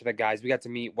meet a bunch of the guys. We got to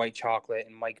meet White Chocolate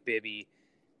and Mike Bibby.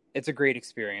 It's a great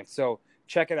experience. So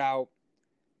check it out.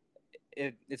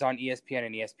 It's on ESPN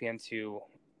and ESPN2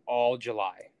 all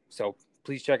July. So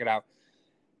please check it out.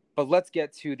 But let's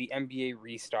get to the NBA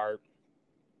restart.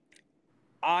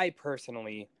 I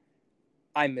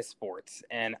miss sports,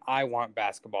 and I want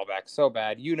basketball back so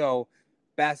bad. You know,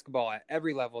 basketball at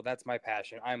every level, that's my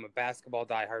passion. I'm a basketball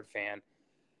diehard fan.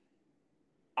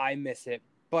 I miss it,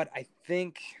 but I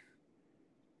think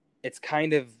it's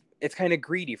kind of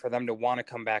greedy for them to want to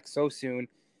come back so soon,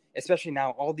 especially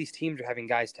now all these teams are having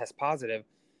guys test positive,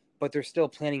 but they're still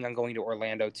planning on going to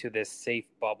Orlando to this safe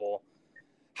bubble.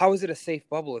 How is it a safe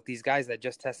bubble if these guys that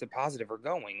just tested positive are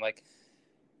going? Like,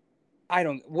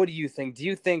 what do you think? Do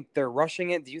you think they're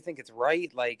rushing it? Do you think it's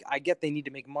right? Like, I get they need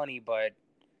to make money, but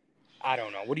I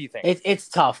don't know. What do you think? It's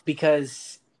tough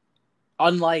because,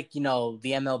 unlike the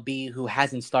MLB, who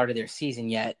hasn't started their season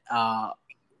yet,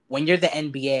 when you're the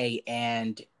NBA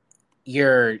and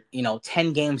you're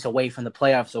 10 games away from the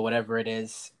playoffs or whatever it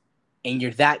is, and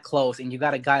you're that close, and you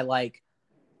got a guy like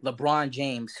LeBron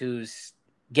James who's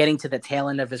getting to the tail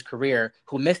end of his career,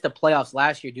 who missed the playoffs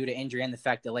last year due to injury and the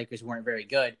fact the Lakers weren't very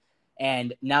good,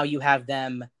 and now you have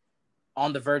them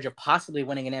on the verge of possibly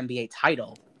winning an NBA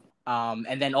title.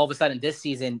 And then all of a sudden this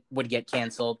season would get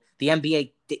canceled. The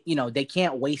NBA, they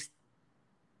can't waste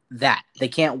that. They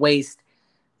can't waste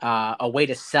a way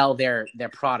to sell their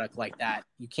product like that.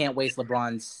 You can't waste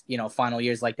LeBron's final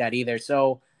years like that either.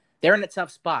 So they're in a tough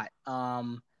spot.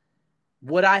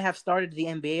 Would I have started the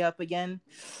NBA up again?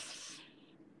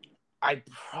 I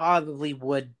probably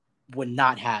would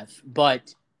not have.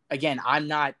 But again, I'm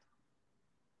not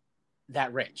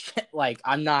that rich. Like,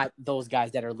 I'm not those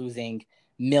guys that are losing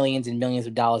millions and millions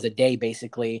of dollars a day,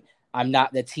 basically. I'm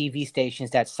not the TV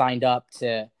stations that signed up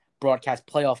to broadcast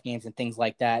playoff games and things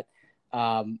like that.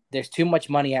 There's too much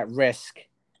money at risk,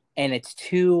 and it's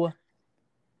too,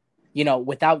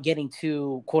 without getting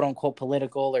too quote unquote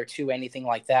political or too anything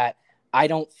like that. I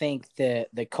don't think the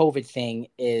COVID thing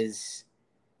is,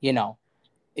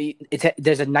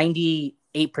 there's a 98%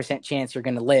 chance you're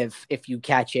going to live if you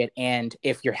catch it. And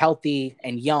if you're healthy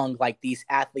and young, like these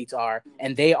athletes are,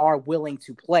 and they are willing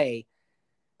to play,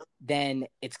 then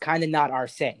it's kind of not our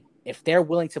say. If they're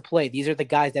willing to play, these are the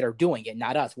guys that are doing it,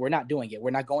 not us. We're not doing it.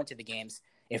 We're not going to the games.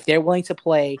 If they're willing to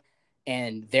play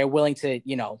and they're willing to,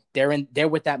 they're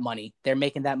with that money, they're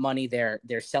making that money, they're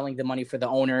selling the money for the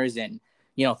owners and,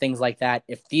 things like that.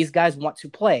 If these guys want to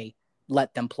play,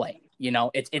 let them play.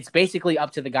 It's basically up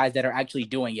to the guys that are actually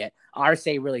doing it. Our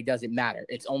say really doesn't matter.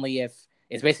 It's only if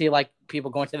it's basically like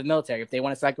people going to the military. If they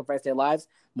want to sacrifice their lives,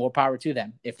 more power to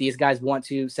them. If these guys want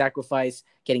to sacrifice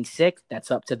getting sick,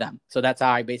 that's up to them. So that's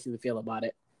how I basically feel about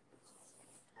it.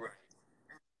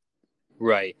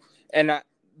 Right. And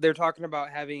they're talking about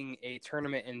having a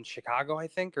tournament in Chicago, I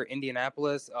think, or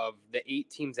Indianapolis, of the 8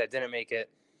 teams that didn't make it.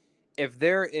 If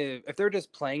they're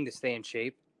just playing to stay in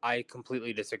shape, I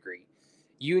completely disagree.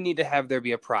 You need to have there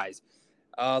be a prize.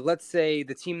 let's say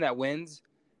the team that wins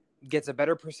gets a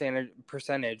better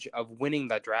percentage of winning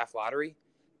the draft lottery,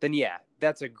 then yeah,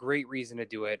 that's a great reason to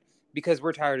do it because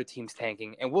we're tired of teams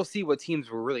tanking, and we'll see what teams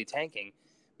were really tanking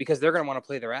because they're going to want to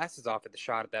play their asses off at the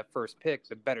shot at that first pick,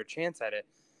 the better chance at it.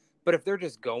 But if they're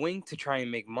just going to try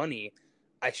and make money,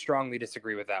 I strongly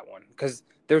disagree with that one because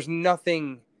there's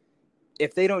nothing.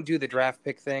 If they don't do the draft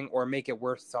pick thing or make it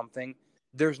worth something,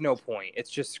 there's no point. It's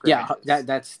just Yeah,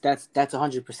 scrimmages. that's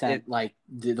 100% like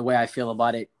the way I feel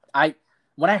about it.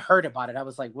 When I heard about it, I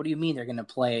was like, "What do you mean they're going to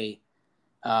play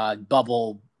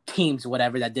bubble teams,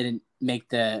 whatever that didn't make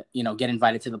the get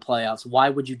invited to the playoffs? Why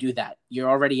would you do that? You're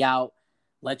already out.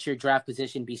 Let your draft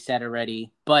position be set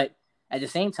already." But at the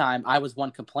same time, I was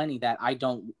one complaining that I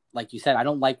don't, like you said, I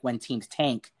don't like when teams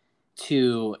tank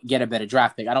to get a better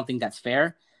draft pick. I don't think that's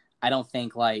fair. I don't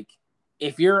think like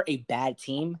if you're a bad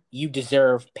team, you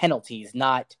deserve penalties,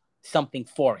 not something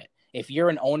for it. If you're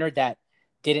an owner that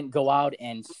didn't go out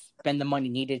and spend the money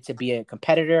needed to be a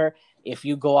competitor, if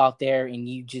you go out there and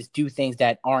you just do things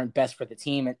that aren't best for the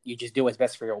team and you just do what's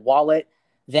best for your wallet,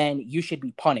 then you should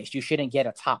be punished. You shouldn't get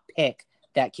a top pick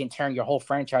that can turn your whole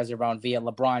franchise around via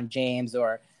LeBron James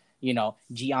or,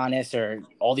 Giannis or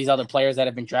all these other players that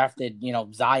have been drafted,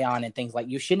 Zion and things like.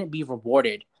 You shouldn't be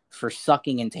rewarded for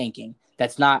sucking and tanking.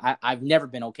 That's not, I've never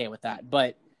been okay with that.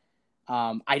 But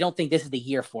I don't think this is the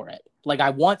year for it. Like, I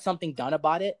want something done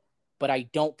about it, but I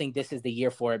don't think this is the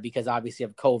year for it because obviously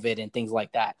of COVID and things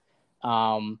like that.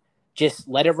 Just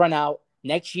let it run out.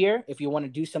 Next year, if you want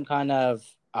to do some kind of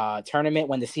tournament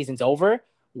when the season's over,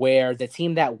 where the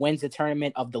team that wins the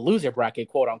tournament of the loser bracket,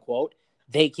 quote unquote,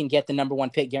 they can get the number one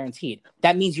pick guaranteed.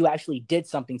 That means you actually did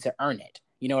something to earn it.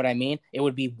 You know what I mean? It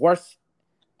would be worth,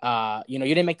 you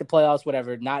didn't make the playoffs,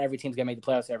 whatever. Not every team's going to make the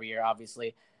playoffs every year,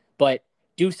 obviously. But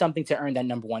do something to earn that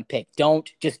number one pick. Don't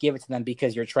just give it to them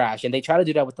because you're trash. And they try to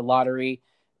do that with the lottery.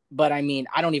 But I mean,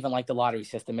 I don't even like the lottery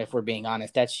system, if we're being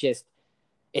honest.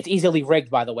 It's easily rigged,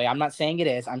 by the way. I'm not saying it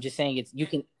is. I'm just saying you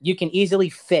can easily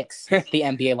fix the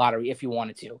NBA lottery if you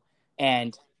wanted to.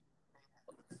 And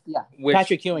yeah, Which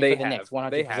Patrick Ewing they for the have. Knicks,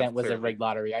 They 100% have was a clearly. rigged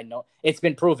lottery. I know it's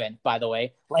been proven, by the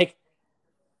way. Like,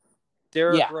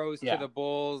 Derrick yeah, Rose to yeah, the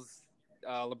Bulls,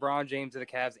 LeBron James to the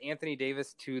Cavs, Anthony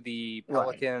Davis to the right,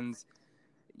 Pelicans.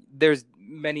 There's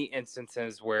many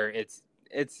instances where it's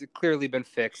clearly been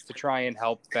fixed to try and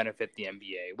help benefit the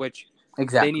NBA, which they need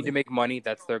to exactly. make money.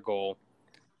 That's their goal.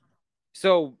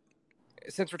 So,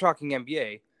 since we're talking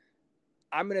NBA,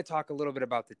 I'm going to talk a little bit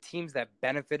about the teams that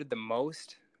benefited the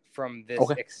most from this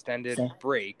Okay, extended same.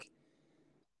 break.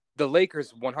 The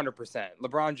Lakers, 100%.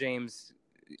 LeBron James,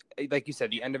 like you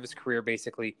said, the end of his career,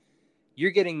 basically.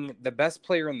 You're getting the best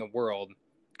player in the world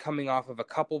coming off of a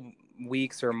couple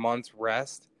weeks or months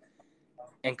rest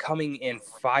and coming in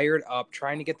fired up,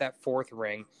 trying to get that fourth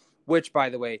ring, which, by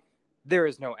the way, there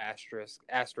is no asterisk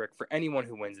for anyone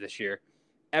who wins this year.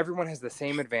 Everyone has the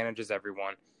same advantage as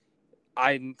everyone.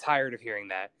 I'm tired of hearing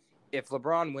that. If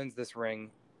LeBron wins this ring,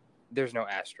 there's no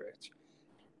asterisk.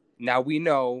 Now we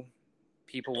know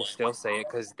people will still say it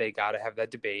because they got to have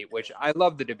that debate, which I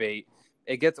love the debate.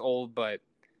 It gets old, but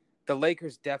the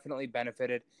Lakers definitely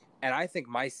benefited. And I think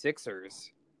my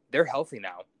Sixers, they're healthy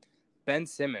now. Ben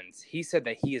Simmons, he said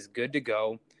that he is good to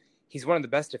go. He's one of the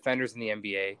best defenders in the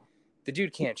NBA. The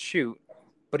dude can't shoot,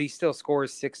 but he still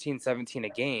scores 16, 17 a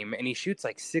game, and he shoots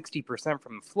like 60%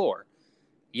 from the floor.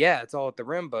 Yeah, it's all at the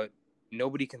rim, but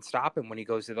nobody can stop him when he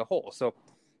goes to the hole. So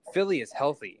Philly is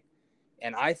healthy.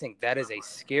 And I think that is a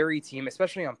scary team,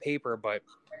 especially on paper, but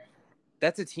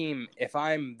that's a team, if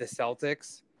I'm the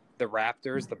Celtics, the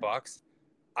Raptors, the Bucks,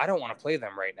 I don't want to play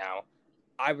them right now.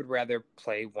 I would rather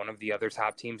play one of the other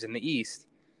top teams in the East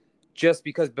just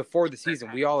because before the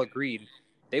season we all agreed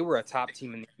they were a top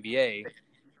team in the NBA.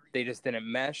 They just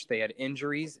didn't mesh, they had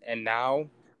injuries, and now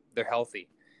they're healthy.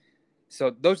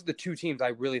 So those are the two teams I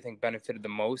really think benefited the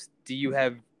most. Do you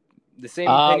have the same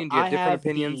opinion? Do you I have different have the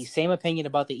opinions? same opinion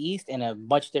about the East and a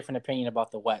much different opinion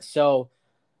about the West. So,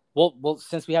 well,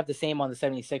 since we have the same on the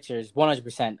 76ers,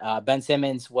 100%. Ben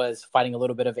Simmons was fighting a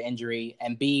little bit of an injury.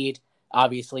 Embiid,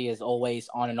 obviously, is always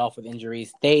on and off with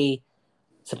injuries. They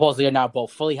supposedly are now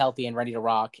both fully healthy and ready to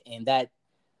rock. And that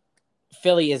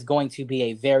Philly is going to be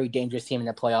a very dangerous team in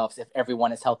the playoffs if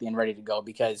everyone is healthy and ready to go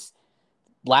because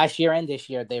last year and this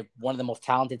year, they're one of the most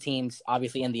talented teams,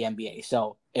 obviously, in the NBA.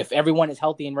 So if everyone is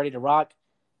healthy and ready to rock,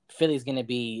 Philly's going to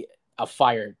be a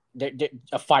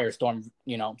a firestorm,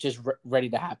 just ready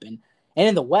to happen. And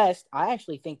in the West, I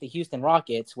actually think the Houston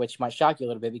Rockets, which might shock you a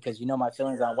little bit because you know my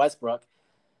feelings on Westbrook,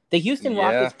 the Houston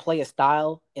Yeah. Rockets play a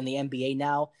style in the NBA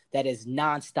now that is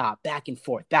nonstop, back and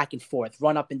forth,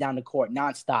 run up and down the court,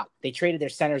 nonstop. They traded their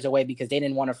centers away because they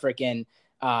didn't want to freaking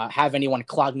have anyone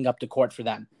clogging up the court for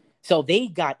them. So they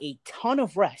got a ton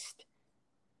of rest.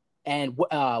 And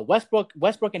Westbrook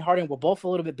and Harden were both a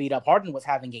little bit beat up. Harden was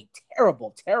having a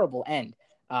terrible, terrible end.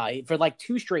 For like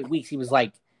 2 straight weeks, he was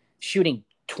like shooting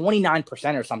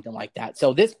 29% or something like that.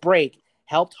 So this break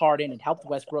helped Harden, it helped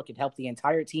Westbrook, it helped the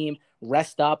entire team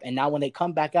rest up. And now when they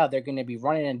come back out, they're going to be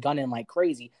running and gunning like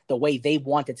crazy the way they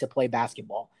wanted to play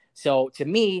basketball. So to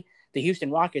me, the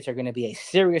Houston Rockets are going to be a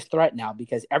serious threat now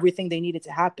because everything they needed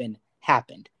to happen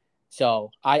happened.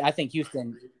 So I think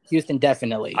Houston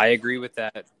definitely. I agree with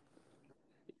that.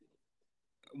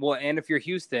 Well, and if you're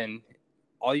Houston,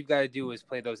 all you've got to do is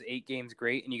play those 8 games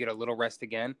great and you get a little rest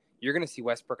again. You're going to see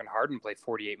Westbrook and Harden play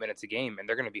 48 minutes a game, and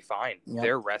they're going to be fine. Yep.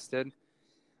 They're rested.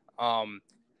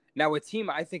 Now, a team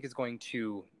I think is going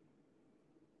to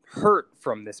hurt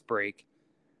from this break,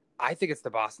 I think it's the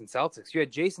Boston Celtics. You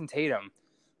had Jason Tatum,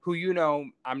 who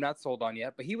I'm not sold on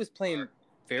yet, but he was playing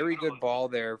very good ball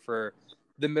there for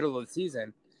the middle of the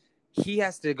season. He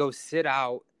has to go sit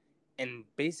out and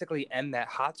basically end that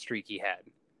hot streak he had.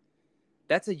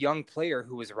 That's a young player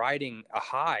who was riding a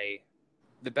high,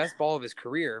 the best ball of his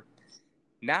career.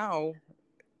 Now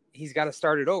he's got to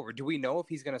start it over. Do we know if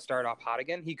he's going to start off hot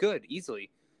again? He could easily.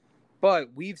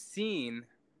 But we've seen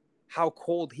how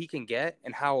cold he can get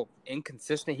and how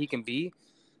inconsistent he can be.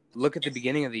 Look at the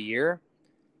beginning of the year.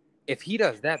 If he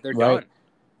does that, they're done.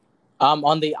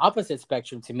 On the opposite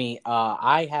spectrum to me,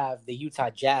 I have the Utah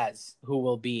Jazz, who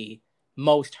will be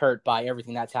most hurt by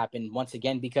everything that's happened once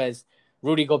again because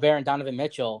Rudy Gobert and Donovan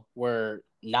Mitchell were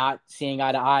not seeing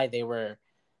eye to eye. They were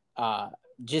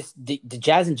just the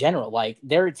Jazz in general. Like,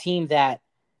 they're a team that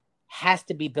has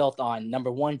to be built on,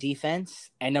 number one,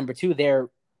 defense, and number two, they're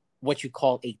what you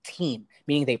call a team,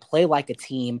 meaning they play like a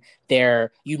team.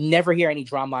 You never hear any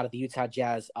drama out of the Utah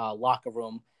Jazz locker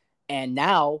room, and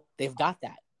now they've got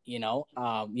that.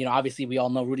 Obviously we all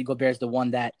know Rudy Gobert is the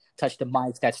one that touched the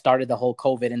mics that started the whole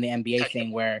COVID in the NBA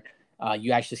thing where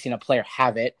you actually seen a player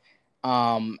have it.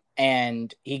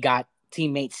 And he got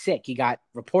teammates sick. He got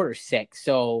reporters sick.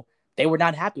 So they were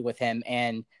not happy with him.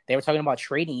 And they were talking about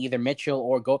trading either Mitchell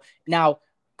or Now,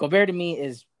 Gobert to me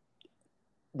is,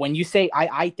 when you say,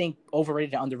 I think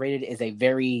overrated and underrated is a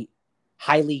very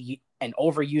highly and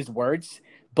overused words,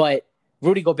 but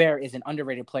Rudy Gobert is an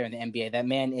underrated player in the NBA. That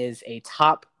man is a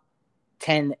top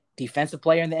 10 defensive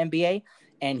player in the NBA,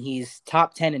 and he's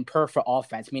top 10 in for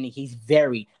offense, meaning he's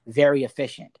very, very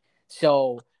efficient.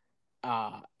 So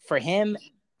for him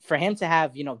to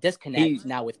have, disconnect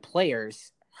now with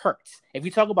players hurts. If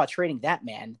you talk about trading that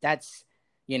man, that's,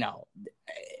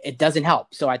 it doesn't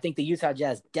help. So I think the Utah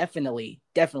Jazz definitely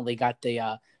got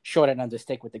the short end of the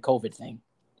stick with the COVID thing.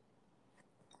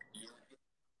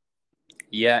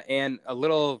 Yeah, and a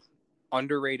little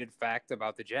underrated fact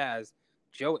about the Jazz,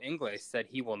 Joe Ingles said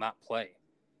he will not play.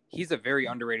 He's a very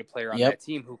underrated player on that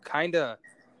team who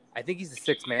I think he's the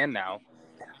 6th man now.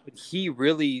 But he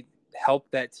really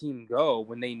helped that team go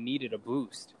when they needed a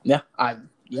boost. Yeah,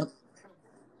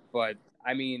 But,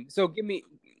 I mean, so give me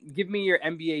your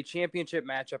NBA championship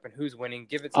matchup and who's winning.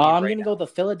 Give it to me I'm going to go the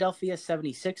Philadelphia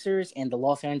 76ers and the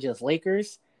Los Angeles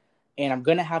Lakers. And I'm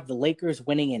going to have the Lakers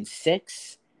winning in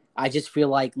 6. I just feel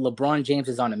like LeBron James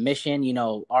is on a mission,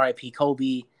 RIP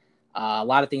Kobe, a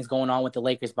lot of things going on with the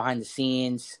Lakers behind the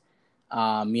scenes.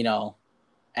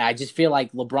 I just feel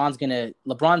like LeBron's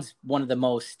one of the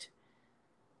most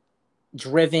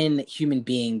driven human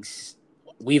beings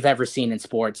we've ever seen in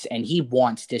sports, and he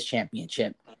wants this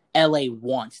championship. LA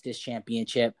wants this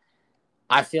championship.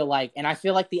 I feel like the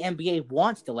NBA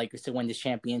wants the Lakers to win this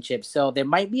championship. So there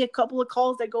might be a couple of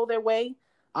calls that go their way,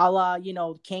 a la,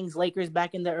 Kings Lakers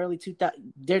back in the early 2000s.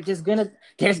 There's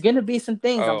gonna be some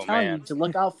things I'm telling you to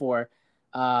look out for.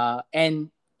 And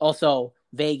also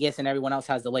Vegas and everyone else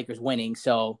has the Lakers winning.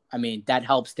 So, I mean, that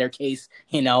helps their case,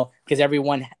 because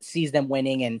everyone sees them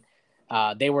winning and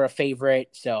they were a favorite.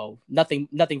 So nothing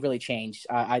really changed.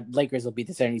 Lakers will beat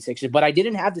the 76ers, but I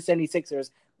didn't have the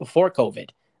 76ers before COVID.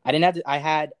 I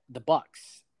had the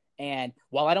Bucks. And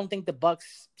while I don't think the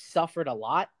Bucks suffered a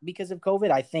lot because of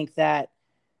COVID, I think that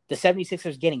the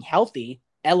 76ers getting healthy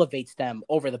elevates them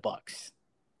over the Bucks.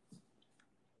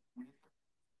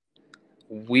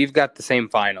 We've got the same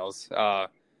finals.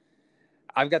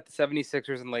 I've got the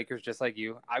 76ers and Lakers just like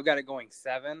you. I've got it going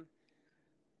 7.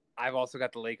 I've also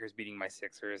got the Lakers beating my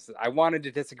Sixers. I wanted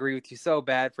to disagree with you so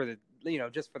bad for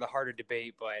just for the harder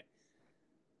debate, but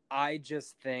I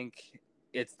just think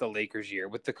it's the Lakers year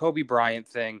with the Kobe Bryant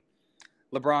thing.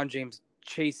 LeBron James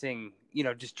chasing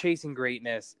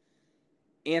greatness.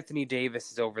 Anthony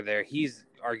Davis is over there. He's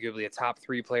arguably a top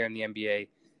 3 player in the NBA.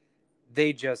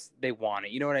 They want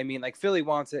it. You know what I mean? Like, Philly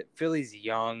wants it. Philly's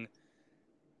young.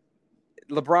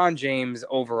 LeBron James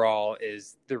overall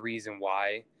is the reason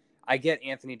why. I get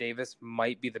Anthony Davis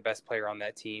might be the best player on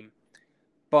that team,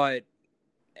 but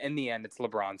in the end, it's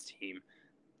LeBron's team.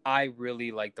 I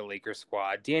really like the Lakers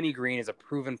squad. Danny Green is a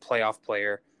proven playoff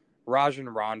player. Rajon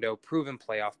Rondo, proven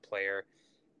playoff player.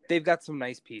 They've got some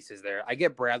nice pieces there. I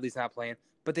get Bradley's not playing,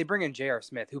 but they bring in J.R.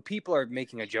 Smith, who people are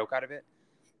making a joke out of it.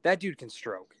 That dude can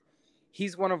stroke.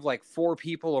 He's one of like 4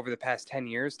 people over the past 10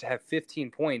 years to have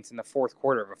 15 points in the fourth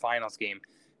quarter of a finals game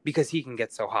because he can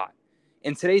get so hot.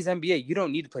 In today's NBA, you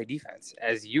don't need to play defense,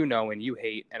 as you know and you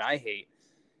hate and I hate.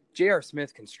 J.R.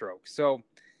 Smith can stroke. So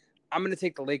I'm going to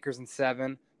take the Lakers in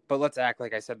 7, but let's act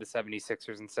like I said the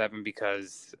 76ers in 7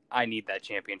 because I need that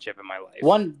championship in my life.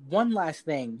 One last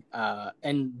thing,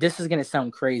 and this is going to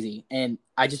sound crazy, and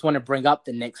I just want to bring up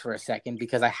the Knicks for a second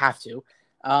because I have to.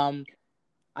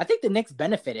 I think the Knicks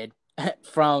benefited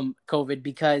from COVID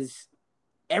because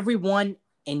everyone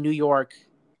in New York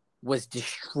was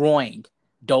destroying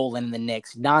Dolan and the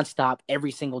Knicks nonstop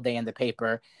every single day in the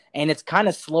paper. And it's kind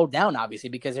of slowed down, obviously,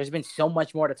 because there's been so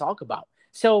much more to talk about.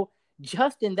 So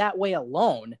just in that way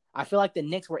alone, I feel like the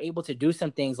Knicks were able to do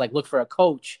some things like look for a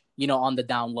coach, on the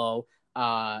down low,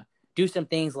 do some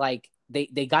things like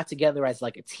they got together as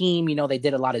like a team. They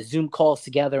did a lot of Zoom calls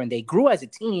together and they grew as a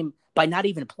team by not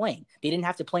even playing. They didn't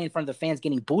have to play in front of the fans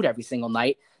getting booed every single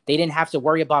night. They didn't have to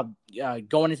worry about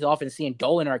going into the office and seeing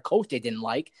Dolan or a coach they didn't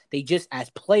like. They just, as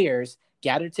players,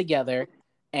 gathered together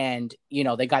and,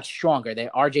 they got stronger.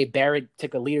 RJ Barrett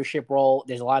took a leadership role.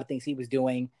 There's a lot of things he was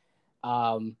doing.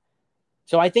 So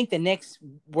I think the Knicks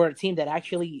were a team that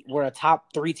actually were a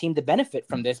top 3 team to benefit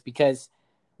from this because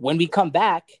when we come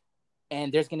back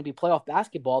and there's going to be playoff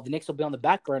basketball, the Knicks will be on the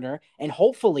back burner and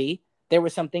hopefully there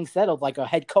was some things settled like a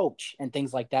head coach and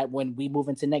things like that when we move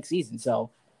into next season.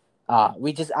 So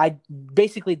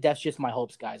that's just my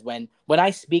hopes, guys. When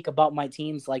I speak about my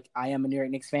teams, like I am a New York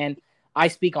Knicks fan, I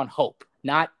speak on hope,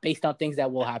 not based on things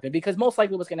that will happen, because most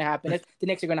likely what's going to happen is the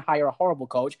Knicks are going to hire a horrible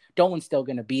coach. Dolan's still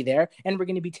going to be there and we're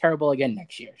going to be terrible again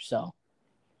next year. So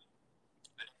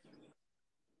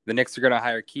the Knicks are going to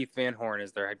hire Keith Van Horn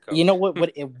as their head coach. You know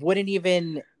what? It wouldn't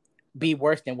even be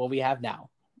worse than what we have now,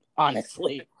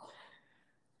 honestly.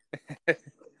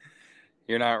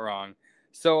 You're not wrong.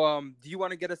 So, do you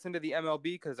want to get us into the MLB?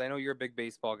 Because I know you're a big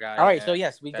baseball guy. All right. So,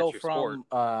 yes, we go from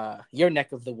your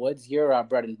neck of the woods, your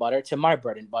bread and butter, to my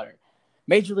bread and butter.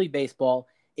 Major League Baseball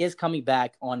is coming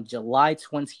back on July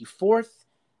 24th,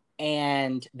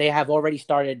 and they have already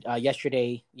started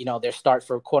yesterday, their start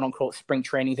for quote-unquote spring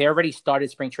training. They already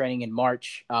started spring training in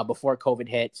March before COVID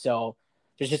hit. So,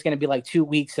 there's just going to be like 2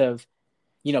 weeks of,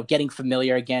 getting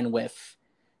familiar again with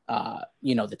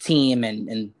the team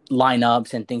and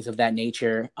lineups and things of that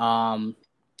nature.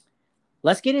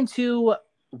 Let's get into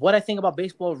what I think about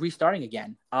baseball restarting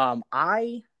again.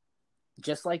 I,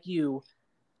 just like you,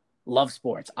 love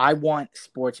sports. I want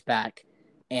sports back.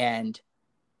 And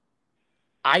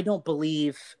I don't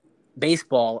believe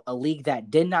baseball, a league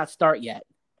that did not start yet,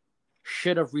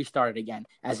 should have restarted again.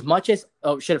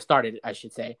 Should have started, I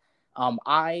should say.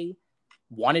 I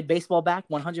wanted baseball back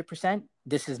 100%.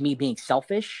 This is me being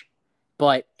selfish,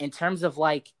 but in terms of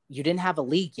like, you didn't have a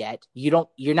league yet.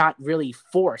 You're not really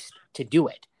forced to do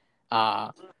it.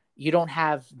 You don't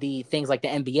have the things like the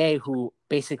NBA who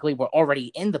basically were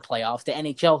already in the playoffs, the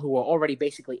NHL who were already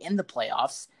basically in the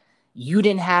playoffs. You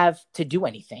didn't have to do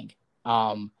anything.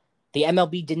 The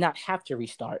MLB did not have to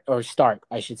restart or start,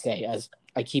 I should say, as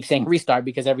I keep saying restart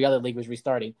because every other league was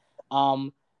restarting.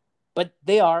 But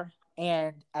they are.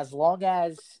 And as long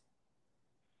as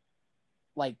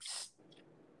like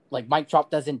Mike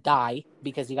Trout doesn't die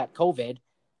because he got COVID,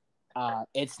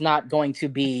 it's not going to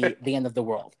be the end of the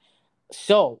world.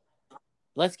 So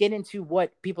let's get into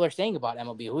what people are saying about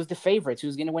MLB. Who's the favorites?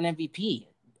 Who's going to win MVP?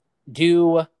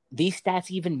 Do these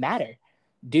stats even matter?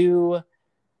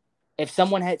 If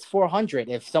someone hits 400,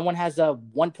 if someone has a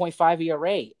 1.5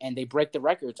 ERA and they break the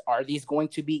records, are these going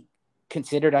to be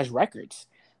considered as records?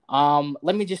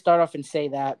 Let me just start off and say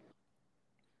that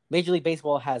Major League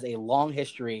Baseball has a long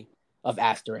history of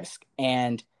asterisk,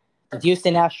 and the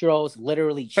Houston Astros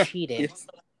literally cheated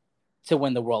to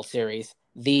win the World Series.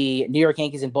 The New York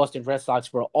Yankees and Boston Red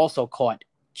Sox were also caught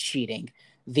cheating.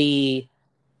 The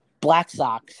Black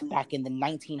Sox back in the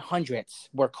 1900s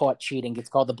were caught cheating. It's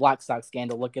called the Black Sox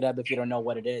scandal. Look it up if you don't know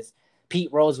what it is.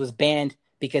 Pete Rose was banned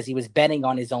because he was betting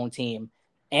on his own team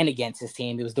and against his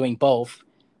team. He was doing both.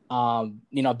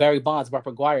 Barry Bonds, Bart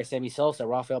McGuire, Sammy Sosa,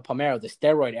 Rafael Palmeiro, the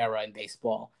steroid era in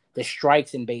baseball, the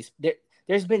strikes in baseball.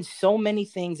 There's been so many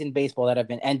things in baseball that have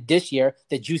been, and this year,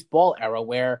 the juice ball era,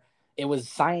 where it was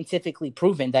scientifically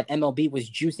proven that MLB was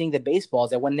juicing the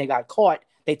baseballs, that when they got caught,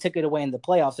 they took it away in the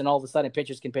playoffs, and all of a sudden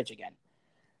pitchers can pitch again.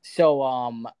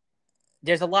 So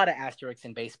there's a lot of asterisks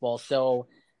in baseball. So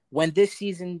when this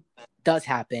season does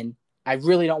happen, I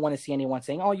really don't want to see anyone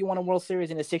saying, "Oh, you won a World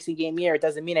Series in a 60-game year. It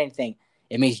doesn't mean anything."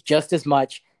 It means just as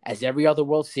much as every other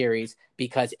World Series,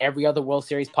 because every other World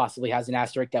Series possibly has an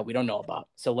asterisk that we don't know about.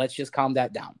 So let's just calm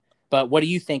that down. But what do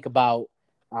you think about,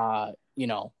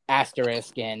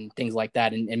 asterisk and things like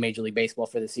that in Major League Baseball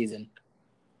for the season?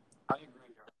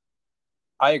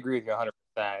 I agree with you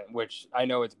 100%, which I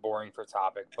know it's boring for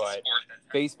topic, but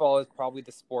baseball is probably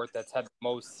the sport that's had the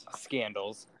most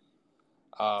scandals.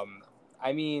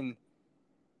 I mean,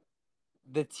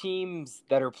 the teams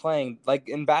that are playing, like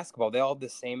in basketball, they all have the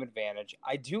same advantage.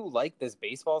 I do like this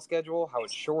baseball schedule, how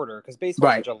it's shorter, because baseball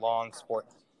is Right. such a long sport.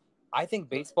 I think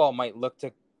baseball might look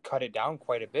to cut it down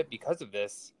quite a bit because of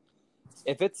this.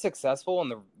 If it's successful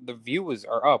and the views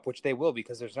are up, which they will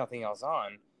because there's nothing else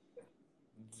on,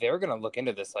 they're going to look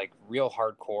into this like real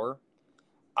hardcore.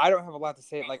 I don't have a lot to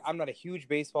say. Like, I'm not a huge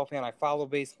baseball fan. I follow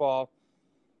baseball.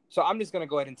 So I'm just going to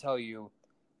go ahead and tell you,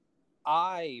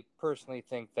 I personally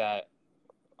think that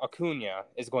Acuna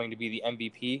is going to be the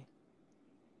MVP.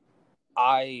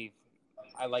 I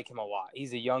like him a lot.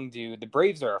 He's a young dude. The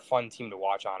Braves are a fun team to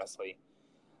watch, honestly.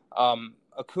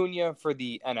 Acuna for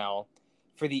the NL.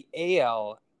 For the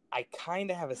AL, I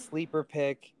kind of have a sleeper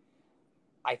pick.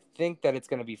 I think that it's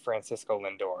going to be Francisco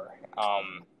Lindor.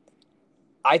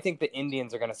 I think the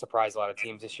Indians are going to surprise a lot of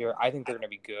teams this year. I think they're going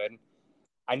to be good.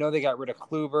 I know they got rid of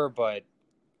Kluber, but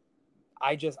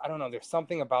I don't know. There's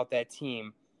something about that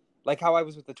team. Like how I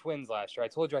was with the Twins last year. I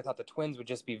told you I thought the Twins would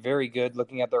just be very good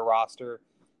looking at their roster,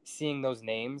 seeing those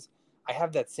names. I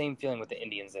have that same feeling with the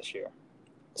Indians this year.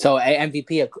 So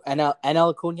MVP, NL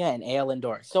Acuna, and AL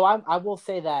Lindor. So I will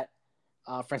say that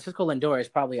Francisco Lindor is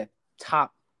probably a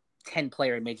top 10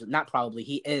 player in Major. Not probably,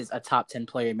 he is a top 10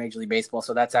 player in Major League Baseball.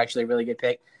 So that's actually a really good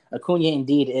pick. Acuna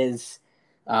indeed is,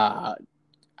 I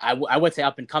would say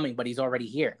up and coming, but he's already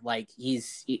here. Like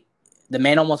the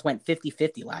man almost went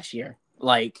 50-50 last year.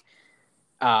 Like,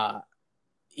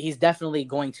 he's definitely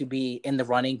going to be in the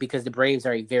running because the Braves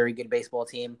are a very good baseball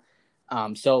team.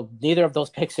 So neither of those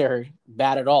picks are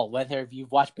bad at all. Whether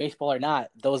you've watched baseball or not,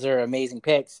 those are amazing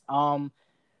picks.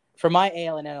 For my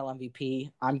AL and NL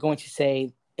MVP, I'm going to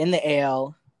say in the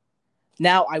AL.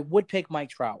 Now I would pick Mike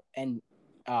Trout, and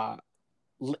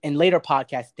in later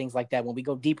podcasts, things like that, when we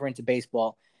go deeper into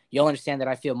baseball, you'll understand that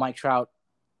I feel Mike Trout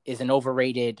is an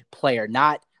overrated player,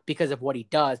 not because of what he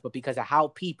does, but because of how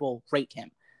people rate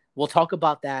him. We'll talk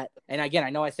about that. And again,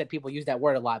 I know I said people use that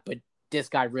word a lot, but this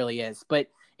guy really is. But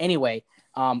anyway,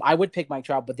 I would pick Mike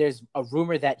Trout, but there's a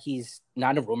rumor that he's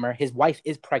not a rumor. His wife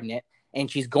is pregnant and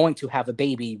she's going to have a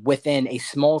baby within a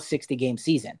small 60-game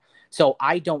season. So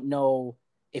I don't know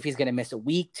if he's going to miss a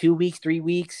week, 2 weeks, 3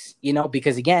 weeks,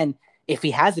 because again, if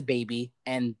he has a baby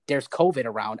and there's COVID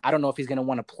around, I don't know if he's going to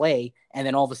want to play. And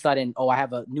then all of a sudden, I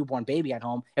have a newborn baby at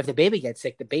home. If the baby gets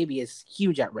sick, the baby is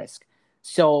huge at risk.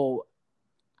 So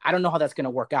I don't know how that's going to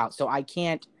work out. So I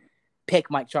can't pick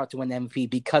Mike Trout to win the MVP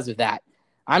because of that.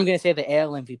 I'm going to say the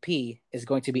AL MVP is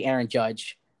going to be Aaron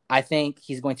Judge. I think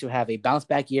he's going to have a bounce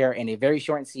back year in a very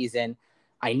short season.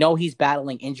 I know he's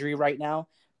battling injury right now,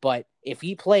 but if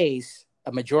he plays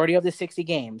a majority of the 60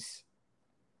 games,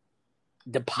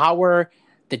 the power,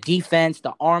 the defense,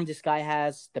 the arm this guy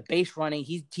has, the base running,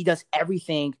 he does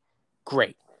everything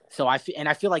great. So I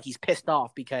feel like he's pissed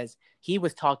off because he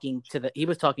was talking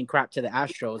crap to the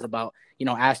Astros about,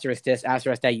 asterisk this,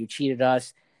 asterisk that, you cheated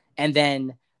us. And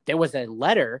then there was a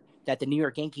letter that the New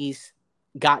York Yankees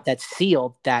got that's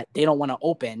sealed that they don't want to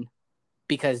open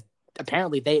because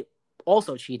apparently they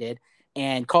also cheated.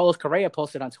 And Carlos Correa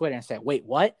posted on Twitter and said, "Wait,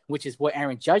 what?" Which is what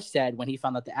Aaron Judge said when he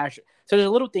found out the Astros. So there's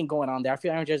a little thing going on there. I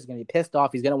feel Aaron Judge is going to be pissed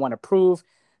off. He's going to want to prove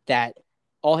that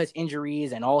all his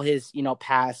injuries and all his,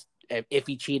 past, if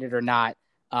he cheated or not,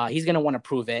 he's going to want to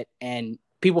prove it. And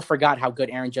people forgot how good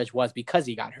Aaron Judge was because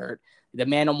he got hurt. The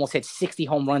man almost hit 60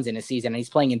 home runs in a season, and he's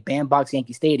playing in Bandbox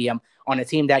Yankee Stadium on a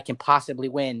team that can possibly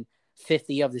win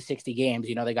 50 of the 60 games.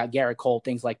 They got Garrett Cole,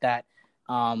 things like that.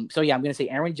 So yeah, I'm going to say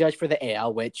Aaron Judge for the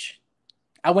AL, which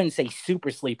I wouldn't say super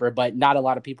sleeper, but not a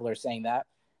lot of people are saying that.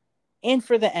 And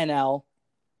for the NL,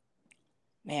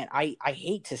 man, I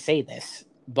hate to say this,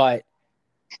 but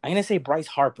I'm going to say Bryce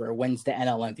Harper wins the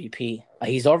NL MVP.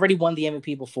 He's already won the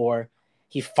MVP before.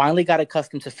 He finally got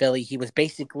accustomed to Philly. He was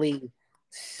basically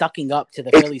sucking up to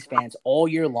the Phillies fans all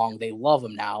year long. They love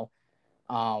him now.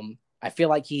 I feel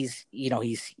like he's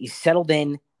settled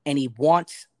in and he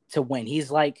wants to win.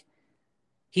 He's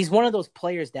one of those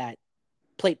players that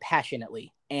play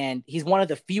passionately, and he's one of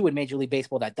the few in Major League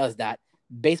Baseball that does that.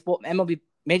 MLB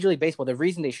Major League Baseball, the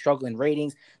reason they struggle in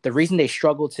ratings, the reason they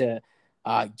struggle to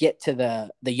get to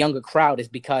the younger crowd is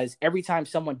because every time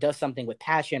someone does something with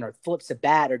passion or flips a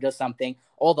bat or does something,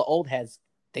 all the old heads,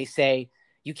 they say,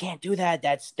 you can't do that.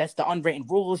 That's the unwritten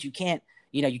rules. You can't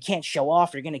show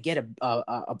off. You're going to get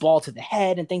a ball to the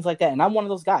head and things like that. And I'm one of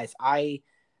those guys. I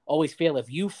always feel if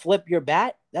you flip your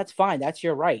bat, that's fine. That's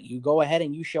your right. You go ahead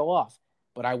and you show off.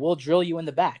 But I will drill you in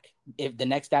the back if the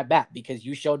next at bat because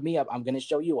you showed me up. I'm going to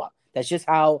show you up. That's just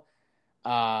how,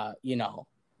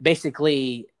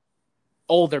 basically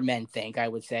older men think, I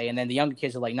would say. And then the younger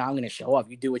kids are like, no, I'm going to show up.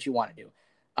 You do what you want to do.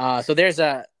 So there's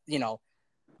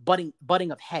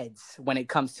butting of heads when it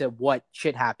comes to what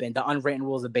should happen. The unwritten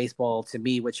rules of baseball to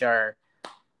me, which are,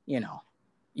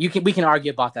 we can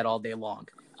argue about that all day long.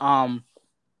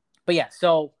 But yeah,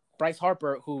 so Bryce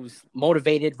Harper, who's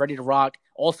motivated, ready to rock,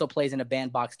 also plays in a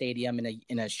bandbox stadium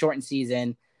in a shortened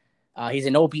season. He's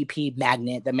an OBP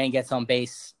magnet. The man gets on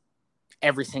base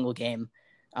every single game.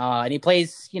 And he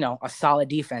plays, a solid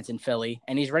defense in Philly,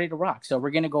 and he's ready to rock. So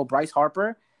we're going to go Bryce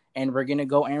Harper, and we're going to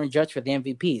go Aaron Judge for the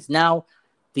MVPs. Now,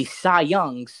 the Cy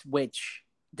Youngs, which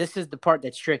this is the part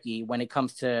that's tricky when it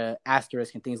comes to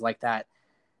asterisk and things like that.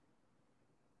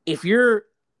 If you're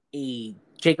a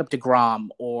Jacob deGrom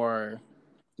or,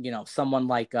 someone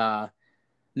like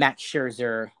Max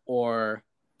Scherzer or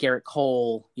Garrett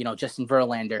Cole, Justin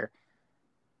Verlander,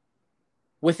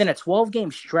 within a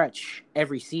 12-game stretch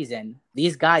every season,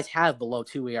 these guys have below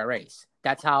 2 ERAs.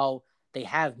 That's how they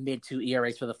have mid-2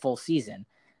 ERAs for the full season.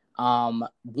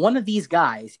 One of these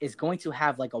guys is going to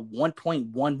have like a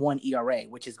 1.11 ERA,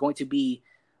 which is going to be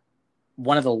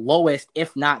one of the lowest,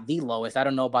 if not the lowest. I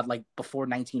don't know about like before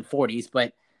 1940s,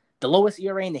 but the lowest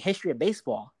ERA in the history of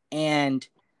baseball. And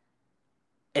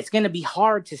it's going to be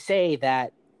hard to say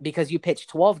that because you pitch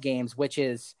 12 games, which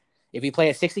is, if you play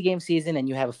a 60-game season and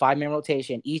you have a 5-man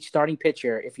rotation, each starting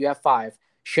pitcher, if you have 5,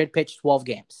 should pitch 12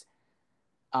 games.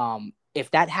 If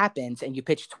that happens and you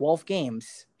pitch 12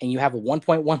 games and you have a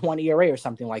 1.11 ERA or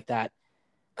something like that,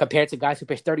 compared to guys who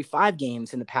pitched 35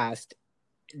 games in the past,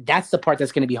 that's the part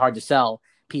that's going to be hard to sell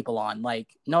people on. Like,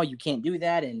 no, you can't do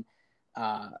that. And,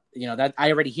 that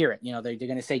I already hear it. They're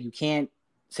going to say you can't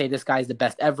say this guy's the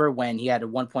best ever when he had a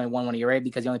 1.11 ERA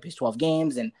because he only pitched 12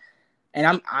 games. And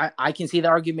I can see the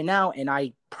argument now, and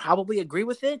I probably agree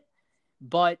with it,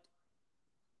 but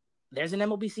there's an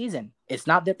MLB season. It's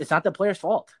not the player's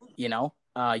fault. You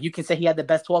can say he had the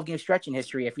best 12-game stretch in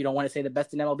history if you don't want to say the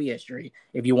best in MLB history,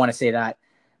 if you want to say that.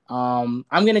 I'm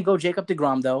going to go Jacob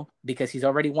deGrom, though, because he's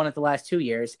already won it the last 2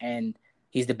 years, and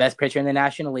he's the best pitcher in the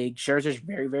National League. Scherzer's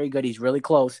very, very good. He's really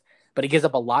close, but he gives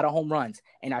up a lot of home runs.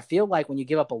 And I feel like when you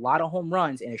give up a lot of home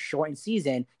runs in a shortened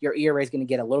season, your ERA is going to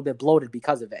get a little bit bloated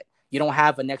because of it. You don't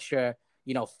have an extra,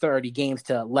 30 games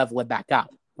to level it back out,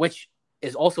 which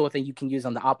is also a thing you can use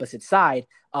on the opposite side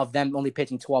of them only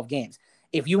pitching 12 games.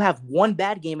 If you have one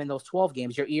bad game in those 12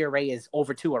 games, your ERA is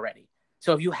over 2 already.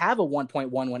 So if you have a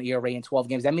 1.11 ERA in 12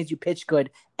 games, that means you pitched good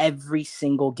every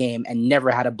single game and never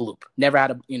had a bloop, never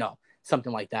had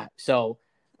something like that. So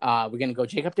we're going to go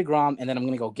Jacob deGrom, and then I'm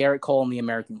going to go Garrett Cole in the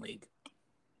American League.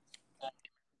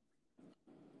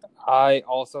 I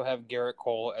also have Garrett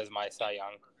Cole as my Cy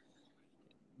Young.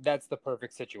 That's the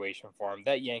perfect situation for him.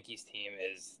 That Yankees team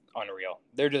is unreal.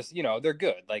 They're just, they're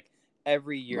good. Like,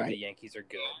 every year right. The Yankees are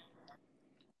good.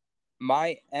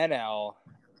 My NL,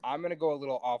 I'm going to go a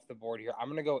little off the board here. I'm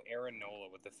going to go Aaron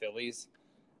Nola with the Phillies.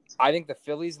 I think the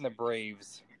Phillies and the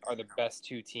Braves are the best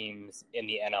 2 teams in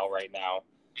the NL right now.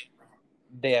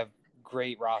 They have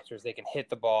great rosters. They can hit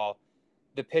the ball.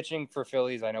 The pitching for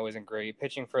Phillies, I know, isn't great.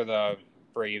 Pitching for the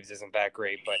Braves isn't that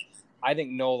great, but I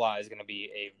think Nola is going to be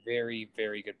a very,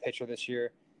 very good pitcher this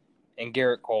year. And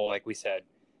Garrett Cole, like we said,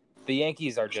 the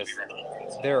Yankees are just,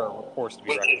 they're a force to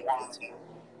be reckoned with,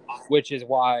 which is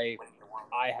why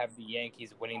I have the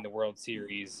Yankees winning the World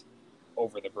Series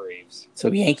over the Braves. So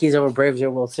the Yankees over Braves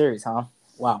are World Series, huh?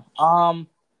 Wow.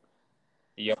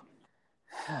 Yep.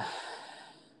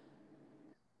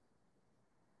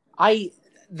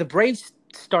 The Braves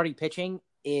starting pitching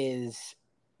is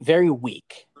very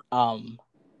weak.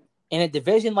 In a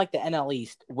division like the NL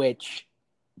East, which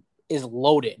is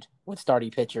loaded with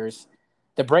starting pitchers,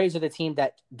 the Braves are the team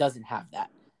that doesn't have that.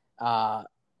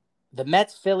 The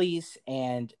Mets, Phillies,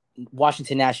 and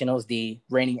Washington Nationals, the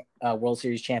reigning World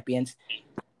Series champions,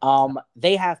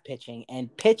 they have pitching,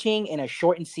 and pitching in a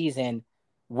shortened season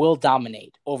will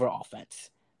dominate over offense.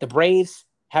 The Braves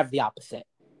have the opposite.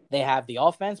 They have the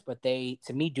offense, but they,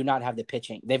 to me, do not have the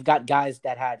pitching. They've got guys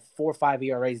that had 4 or 5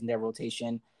 ERAs in their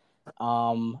rotation.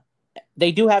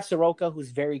 They do have Soroka,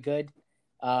 who's very good.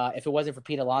 If it wasn't for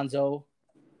Pete Alonso,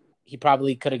 he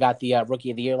probably could have got the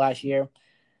Rookie of the Year last year.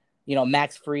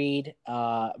 Max Fried.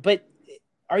 But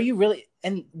are you really?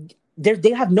 And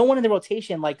they have no one in the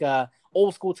rotation like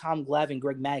old school Tom Glev and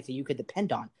Greg Maddux that you could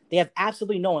depend on. They have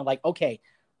absolutely no one. Like, okay,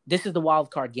 this is the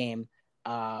wild card game.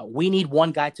 We need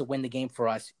one guy to win the game for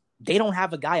us. They don't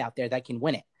have a guy out there that can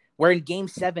win it. We're in Game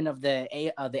 7 of the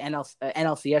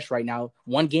NLCS right now,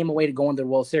 one game away to go into the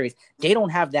World Series. They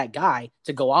don't have that guy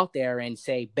to go out there and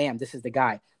say, bam, this is the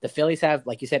guy. The Phillies have,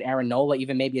 like you said, Aaron Nola,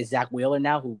 even maybe a Zach Wheeler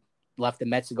now who left the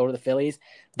Mets to go to the Phillies.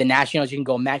 The Nationals, you can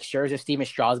go Max Scherzer, Steven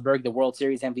Strasburg, the World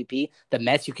Series MVP. The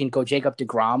Mets, you can go Jacob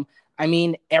deGrom. I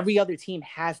mean, every other team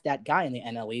has that guy in the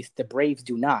NL East. The Braves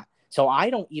do not. So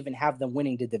I don't even have them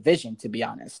winning the division, to be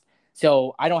honest.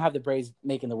 So I don't have the Braves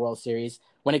making the World Series.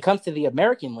 When it comes to the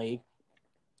American League,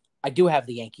 I do have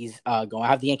the Yankees going. I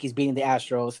have the Yankees beating the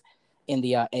Astros in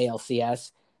the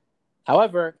ALCS.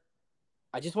 However,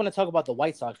 I just want to talk about the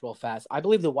White Sox real fast. I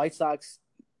believe the White Sox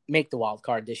make the wild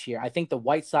card this year. I think the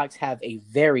White Sox have a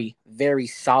very, very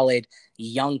solid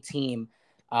young team.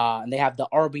 And they have the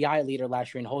RBI leader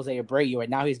last year in Jose Abreu. And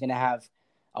now he's going to have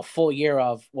a full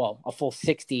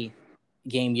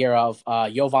 60-game year of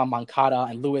Yovan Moncada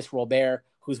and Luis Robert,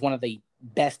 who's one of the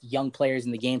best young players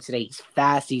in the game today. He's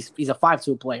fast. He's a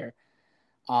 5'2" player.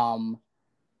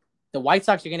 The White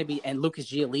Sox are going to be, and Lucas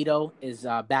Giolito is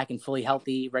back and fully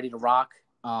healthy, ready to rock.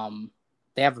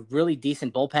 They have a really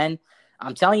decent bullpen.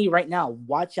 I'm telling you right now,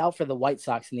 watch out for the White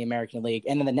Sox in the American League.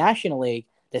 And in the National League,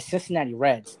 the Cincinnati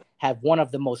Reds have one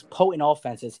of the most potent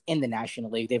offenses in the National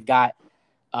League. They've got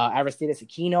Aristides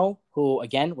Aquino, who,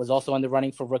 again, was also in the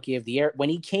running for Rookie of the Year. When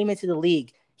he came into the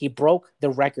league, he broke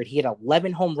the record. He had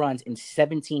 11 home runs in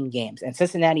 17 games. And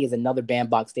Cincinnati is another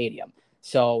bandbox stadium.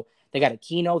 So they got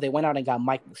Aquino. They went out and got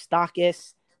Mike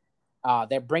Moustakas.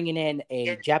 They're bringing in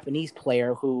a Japanese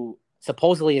player who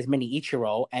supposedly is Mini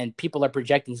Ichiro, and people are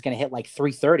projecting he's going to hit like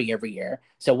 330 every year.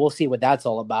 So we'll see what that's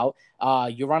all about.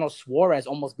 Urano Suarez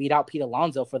almost beat out Pete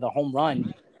Alonso for the home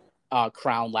run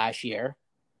crown last year.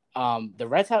 The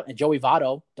Reds have Joey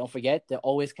Votto. Don't forget the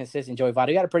always consistent Joey Votto.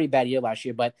 He had a pretty bad year last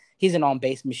year, but he's an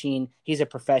on-base machine. He's a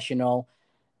professional.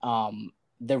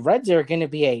 The Reds are going to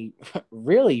be a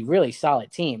really, really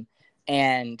solid team,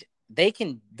 and they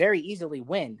can very easily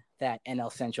win that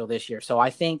NL Central this year. So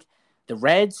I think the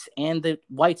Reds and the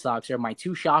White Sox are my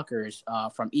two shockers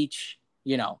from each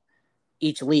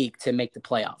league to make the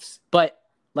playoffs. But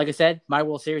like I said, my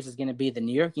World Series is going to be the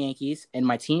New York Yankees, and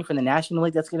my team from the National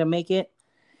League that's going to make it,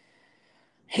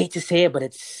 hate to say it, but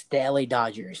it's the LA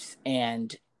Dodgers.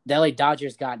 And the LA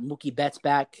Dodgers got Mookie Betts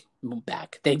back.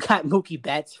 They got Mookie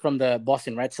Betts from the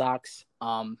Boston Red Sox.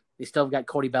 They still got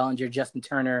Cody Bellinger, Justin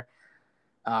Turner,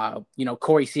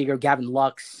 Corey Seager, Gavin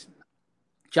Lux,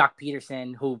 Jock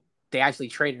Peterson, who they actually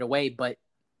traded away, but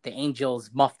the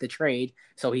Angels muffed the trade,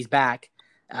 so he's back.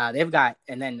 They've got,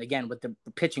 and then again with the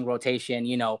pitching rotation,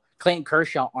 Clayton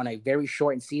Kershaw on a very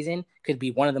shortened season could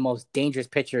be one of the most dangerous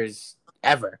pitchers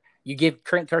ever. You give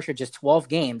Clayton Kershaw just 12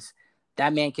 games,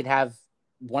 that man could have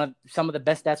some of the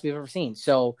best stats we've ever seen.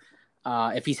 So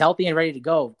if he's healthy and ready to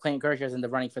go, Clayton Kershaw's in the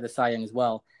running for the Cy Young as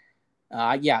well.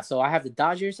 So I have the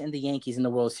Dodgers and the Yankees in the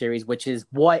World Series, which is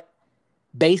what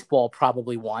baseball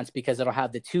probably wants because it'll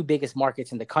have the two biggest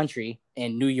markets in the country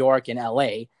in New York and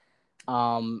LA.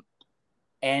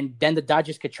 And then the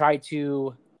Dodgers could try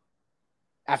to,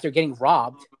 after getting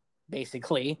robbed,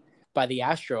 basically, by the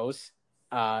Astros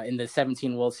in the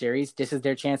 17 World Series, this is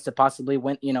their chance to possibly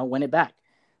win it back.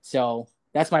 So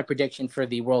that's my prediction for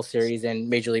the World Series and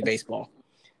Major League Baseball.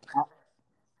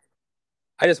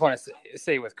 I just want to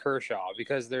say with Kershaw,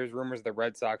 because there's rumors of the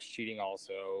Red Sox cheating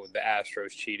also, the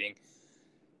Astros cheating.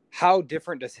 How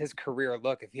different does his career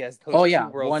look if he has those two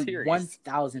World Series?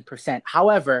 1,000%.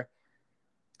 However,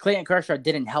 Clayton Kershaw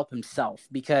didn't help himself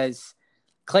because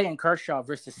Clayton Kershaw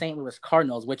versus the St. Louis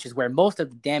Cardinals, which is where most of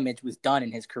the damage was done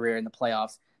in his career in the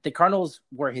playoffs, the Cardinals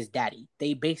were his daddy.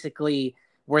 They basically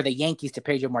were the Yankees to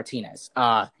Pedro Martinez.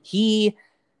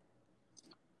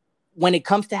 When it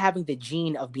comes to having the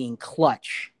gene of being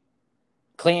clutch,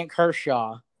 Clayton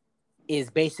Kershaw is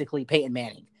basically Peyton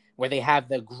Manning, where they have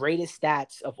the greatest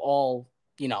stats of all,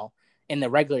 in the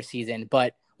regular season.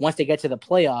 But once they get to the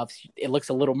playoffs, it looks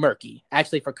a little murky.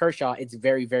 Actually, for Kershaw, it's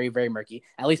very, very, very murky.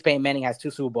 At least Peyton Manning has 2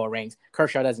 Super Bowl rings.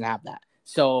 Kershaw doesn't have that.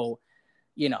 So,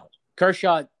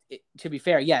 Kershaw, to be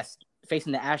fair, yes,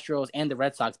 facing the Astros and the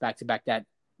Red Sox back-to-back, that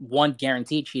one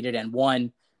guaranteed cheated and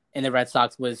one in the Red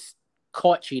Sox was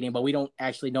caught cheating, but we don't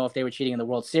actually know if they were cheating in the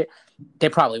World Series. They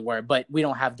probably were, but we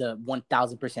don't have the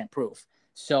 1,000% proof.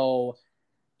 So,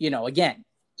 again,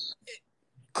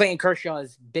 Clayton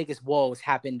Kershaw's biggest woes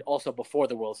happened also before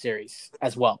the World Series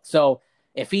as well. So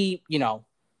if he,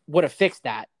 would have fixed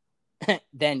that,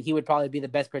 then he would probably be the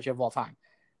best pitcher of all time.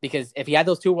 Because if he had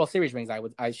those 2 World Series rings,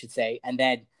 I should say, and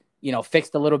then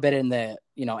fixed a little bit in the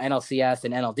NLCS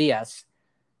and NLDS,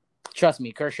 trust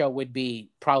me, Kershaw would be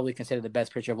probably considered the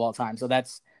best pitcher of all time. So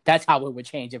that's how it would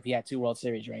change if he had 2 World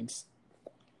Series rings.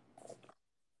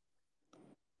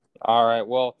 All right,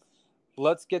 well,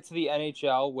 let's get to the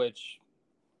NHL, which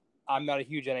I'm not a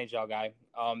huge NHL guy.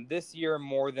 This year,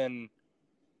 more than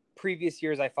previous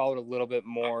years, I followed a little bit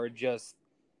more. Just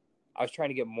I was trying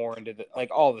to get more into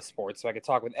all the sports, so I could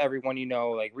talk with everyone.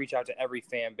 Reach out to every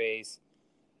fan base.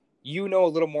 You know a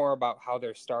little more about how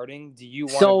they're starting. Do you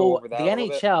want to go over that the a little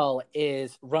bit? NHL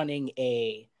is running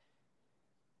they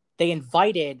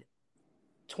invited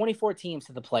 24 teams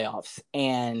to the playoffs,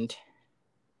 and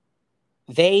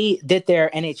they did their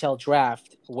NHL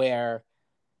draft where,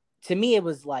 to me, it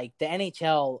was like the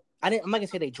NHL, I'm not going to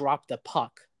say they dropped the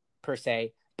puck per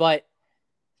se, but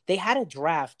they had a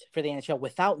draft for the NHL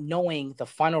without knowing the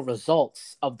final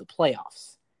results of the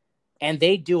playoffs. And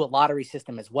they do a lottery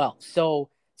system as well. So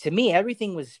to me,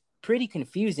 everything was pretty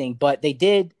confusing, but they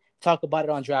did talk about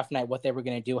it on draft night, what they were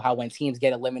going to do, how when teams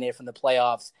get eliminated from the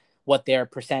playoffs, what their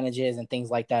percentages and things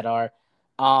like that are.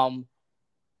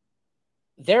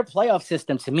 Their playoff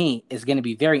system, to me, is going to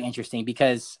be very interesting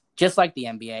because just like the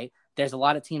NBA, there's a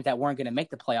lot of teams that weren't going to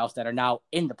make the playoffs that are now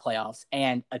in the playoffs.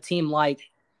 And a team like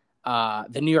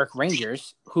the New York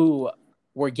Rangers, who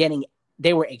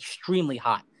they were extremely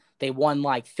hot. They won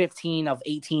like 15 of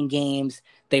 18 games.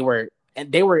 They were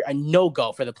a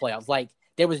no-go for the playoffs. Like,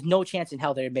 there was no chance in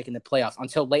hell they were making the playoffs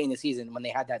until late in the season when they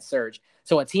had that surge.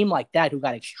 So a team like that who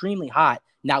got extremely hot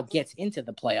now gets into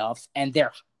the playoffs, and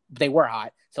they were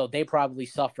hot. So they probably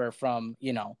suffer from,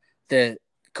 the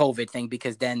COVID thing,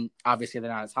 because then obviously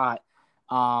they're not as hot.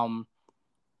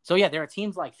 So yeah, there are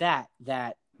teams like that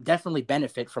definitely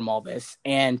benefit from all this.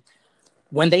 And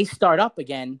when they start up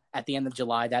again at the end of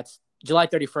July, that's July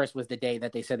 31st was the day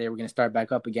that they said they were going to start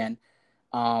back up again.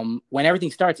 When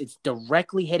everything starts, it's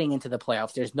directly hitting into the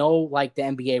playoffs. There's no like the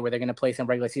NBA where they're going to play some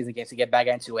regular season games to get back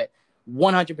into it.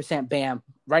 100% bam,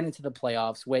 right into the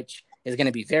playoffs, which is going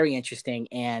to be very interesting.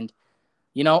 And,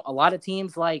 a lot of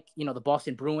teams like, the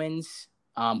Boston Bruins,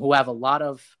 who have a lot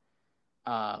of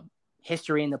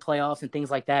history in the playoffs and things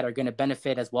like that, are going to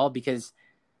benefit as well, because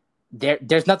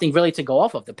there's nothing really to go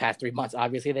off of the past 3 months.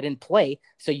 Obviously, they didn't play.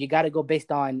 So you got to go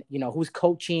based on, who's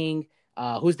coaching,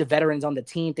 who's the veterans on the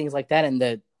team, things like that. And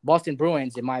the Boston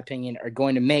Bruins, in my opinion, are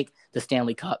going to make the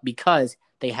Stanley Cup because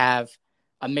they have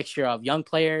a mixture of young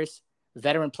players,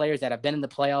 veteran players that have been in the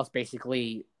playoffs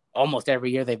basically almost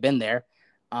every year they've been there.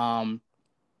 And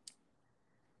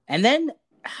then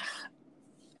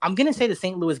I'm going to say the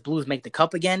St. Louis Blues make the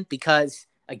cup again because,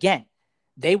 again,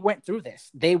 they went through this.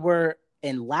 They were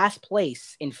in last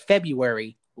place in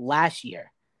February last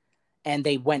year, and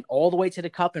they went all the way to the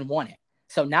cup and won it.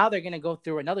 So now they're going to go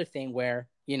through another thing where,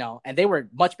 and they were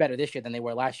much better this year than they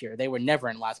were last year. They were never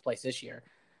in last place this year.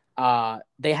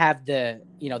 They have the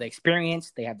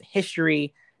experience, they have the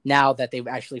history now that they've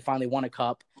actually finally won a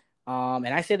cup. And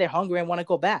I say they're hungry and want to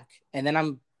go back. And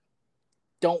then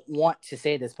don't want to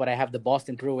say this, but I have the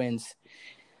Boston Bruins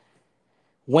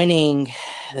winning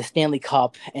the Stanley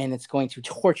Cup, and it's going to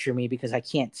torture me because I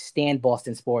can't stand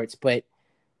Boston sports, but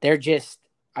they're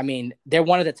they're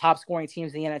one of the top scoring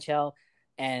teams in the NHL,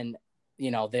 and,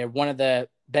 they're one of the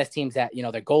best teams that,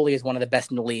 their goalie is one of the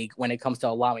best in the league when it comes to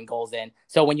allowing goals in.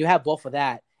 So when you have both of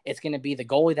that, it's going to be the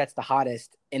goalie that's the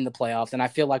hottest in the playoffs. And I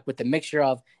feel like with the mixture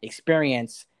of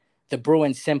experience, the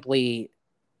Bruins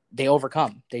they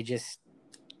overcome. They're just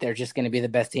going to be the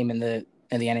best team in the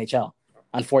NHL,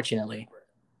 unfortunately.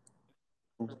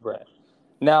 Right.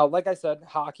 Now, like I said,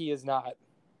 hockey is not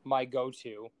my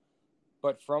go-to,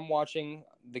 but from watching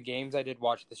the games I did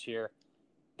watch this year,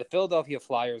 the Philadelphia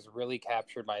Flyers really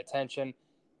captured my attention,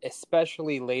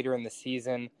 especially later in the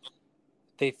season.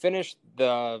 They finished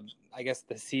the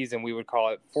season, we would call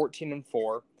it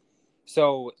 14-4.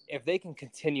 So if they can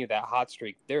continue that hot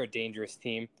streak, they're a dangerous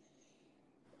team.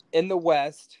 In the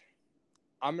West,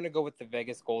 I'm going to go with the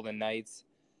Vegas Golden Knights.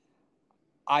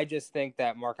 I just think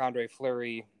that Marc-Andre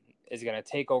Fleury is going to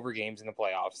take over games in the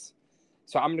playoffs.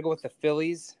 So I'm going to go with the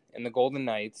Phillies and the Golden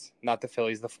Knights, not the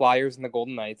Phillies, the Flyers and the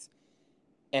Golden Knights.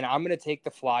 And I'm going to take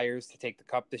the Flyers to take the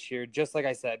cup this year. Just like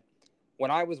I said,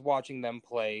 when I was watching them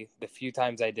play the few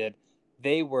times I did,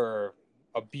 they were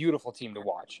a beautiful team to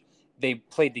watch. They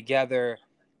played together.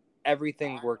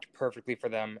 Everything worked perfectly for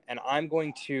them. And I'm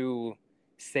going to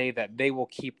say that they will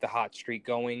keep the hot streak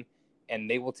going, and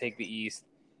they will take the East.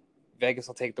 Vegas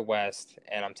will take the West,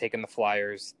 and I'm taking the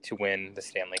Flyers to win the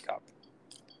Stanley Cup.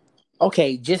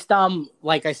 Okay, just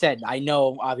like I said, I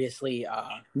know obviously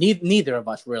neither of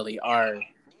us really are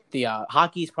the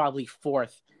hockey is probably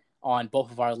fourth on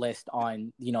both of our list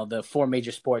on the four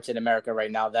major sports in America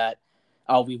right now that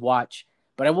we watch.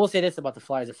 But I will say this about the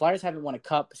Flyers: the Flyers haven't won a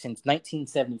cup since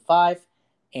 1975,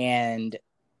 and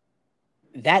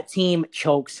that team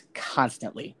chokes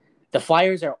constantly. The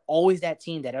Flyers are always that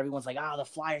team that everyone's like, the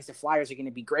Flyers are going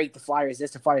to be great. The Flyers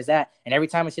this, the Flyers that, and every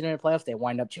time I see them in the playoffs, they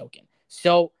wind up choking.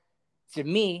 So to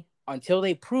me, until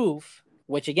they prove,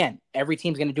 which again, every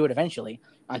team's going to do it eventually,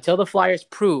 until the Flyers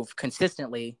prove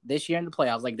consistently this year in the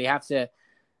playoffs, like they have to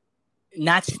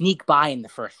not sneak by in the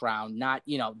first round, not,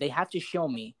 they have to show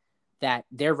me that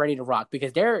they're ready to rock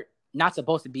because they're not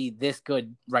supposed to be this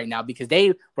good right now because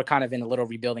they were kind of in a little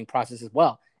rebuilding process as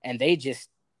well. And they just,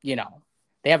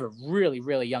 they have a really,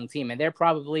 really young team and they're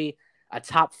probably a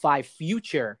top 5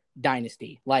 future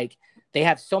dynasty. Like they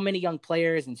have so many young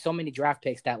players and so many draft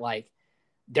picks that like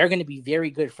they're going to be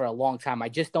very good for a long time. I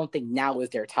just don't think now is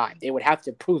their time. They would have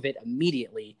to prove it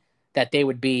immediately that they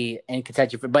would be in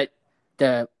contention for. But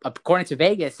according to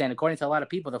Vegas and according to a lot of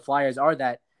people, the Flyers are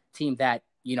that team that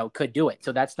could do it.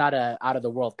 So that's not a out of the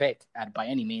world pick by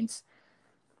any means.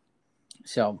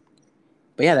 So,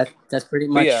 but yeah, that's pretty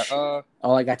But yeah, much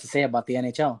all I got to say about the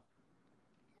NHL.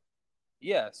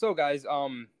 yeah. So guys,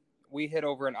 we hit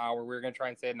over an hour. We were gonna try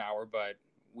and say an hour, but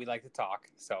we like to talk,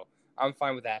 so I'm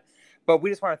fine with that. But we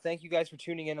just want to thank you guys for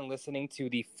tuning in and listening to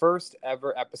the first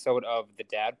ever episode of the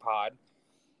Dad Pod.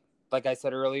 Like I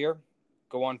said earlier,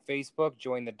 go on Facebook,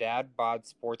 join the Dad Bod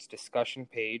Sports discussion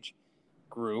page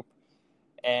group,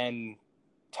 and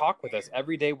talk with us.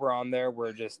 Every day we're on there.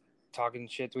 We're just talking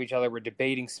shit to each other. We're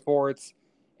debating sports,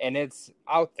 and it's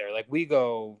out there. Like we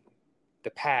go the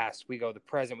past, we go the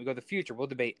present, we go the future. We'll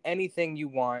debate anything you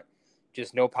want.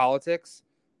 Just no politics,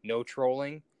 no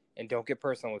trolling, and don't get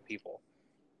personal with people.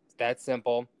 It's that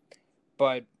simple.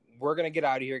 But we're gonna get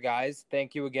out of here, guys.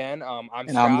 Thank you again. I'm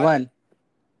And I'm Scott, Glenn.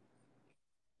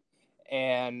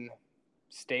 and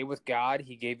stay with God.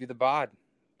 He gave you the bod.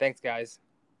 Thanks, guys.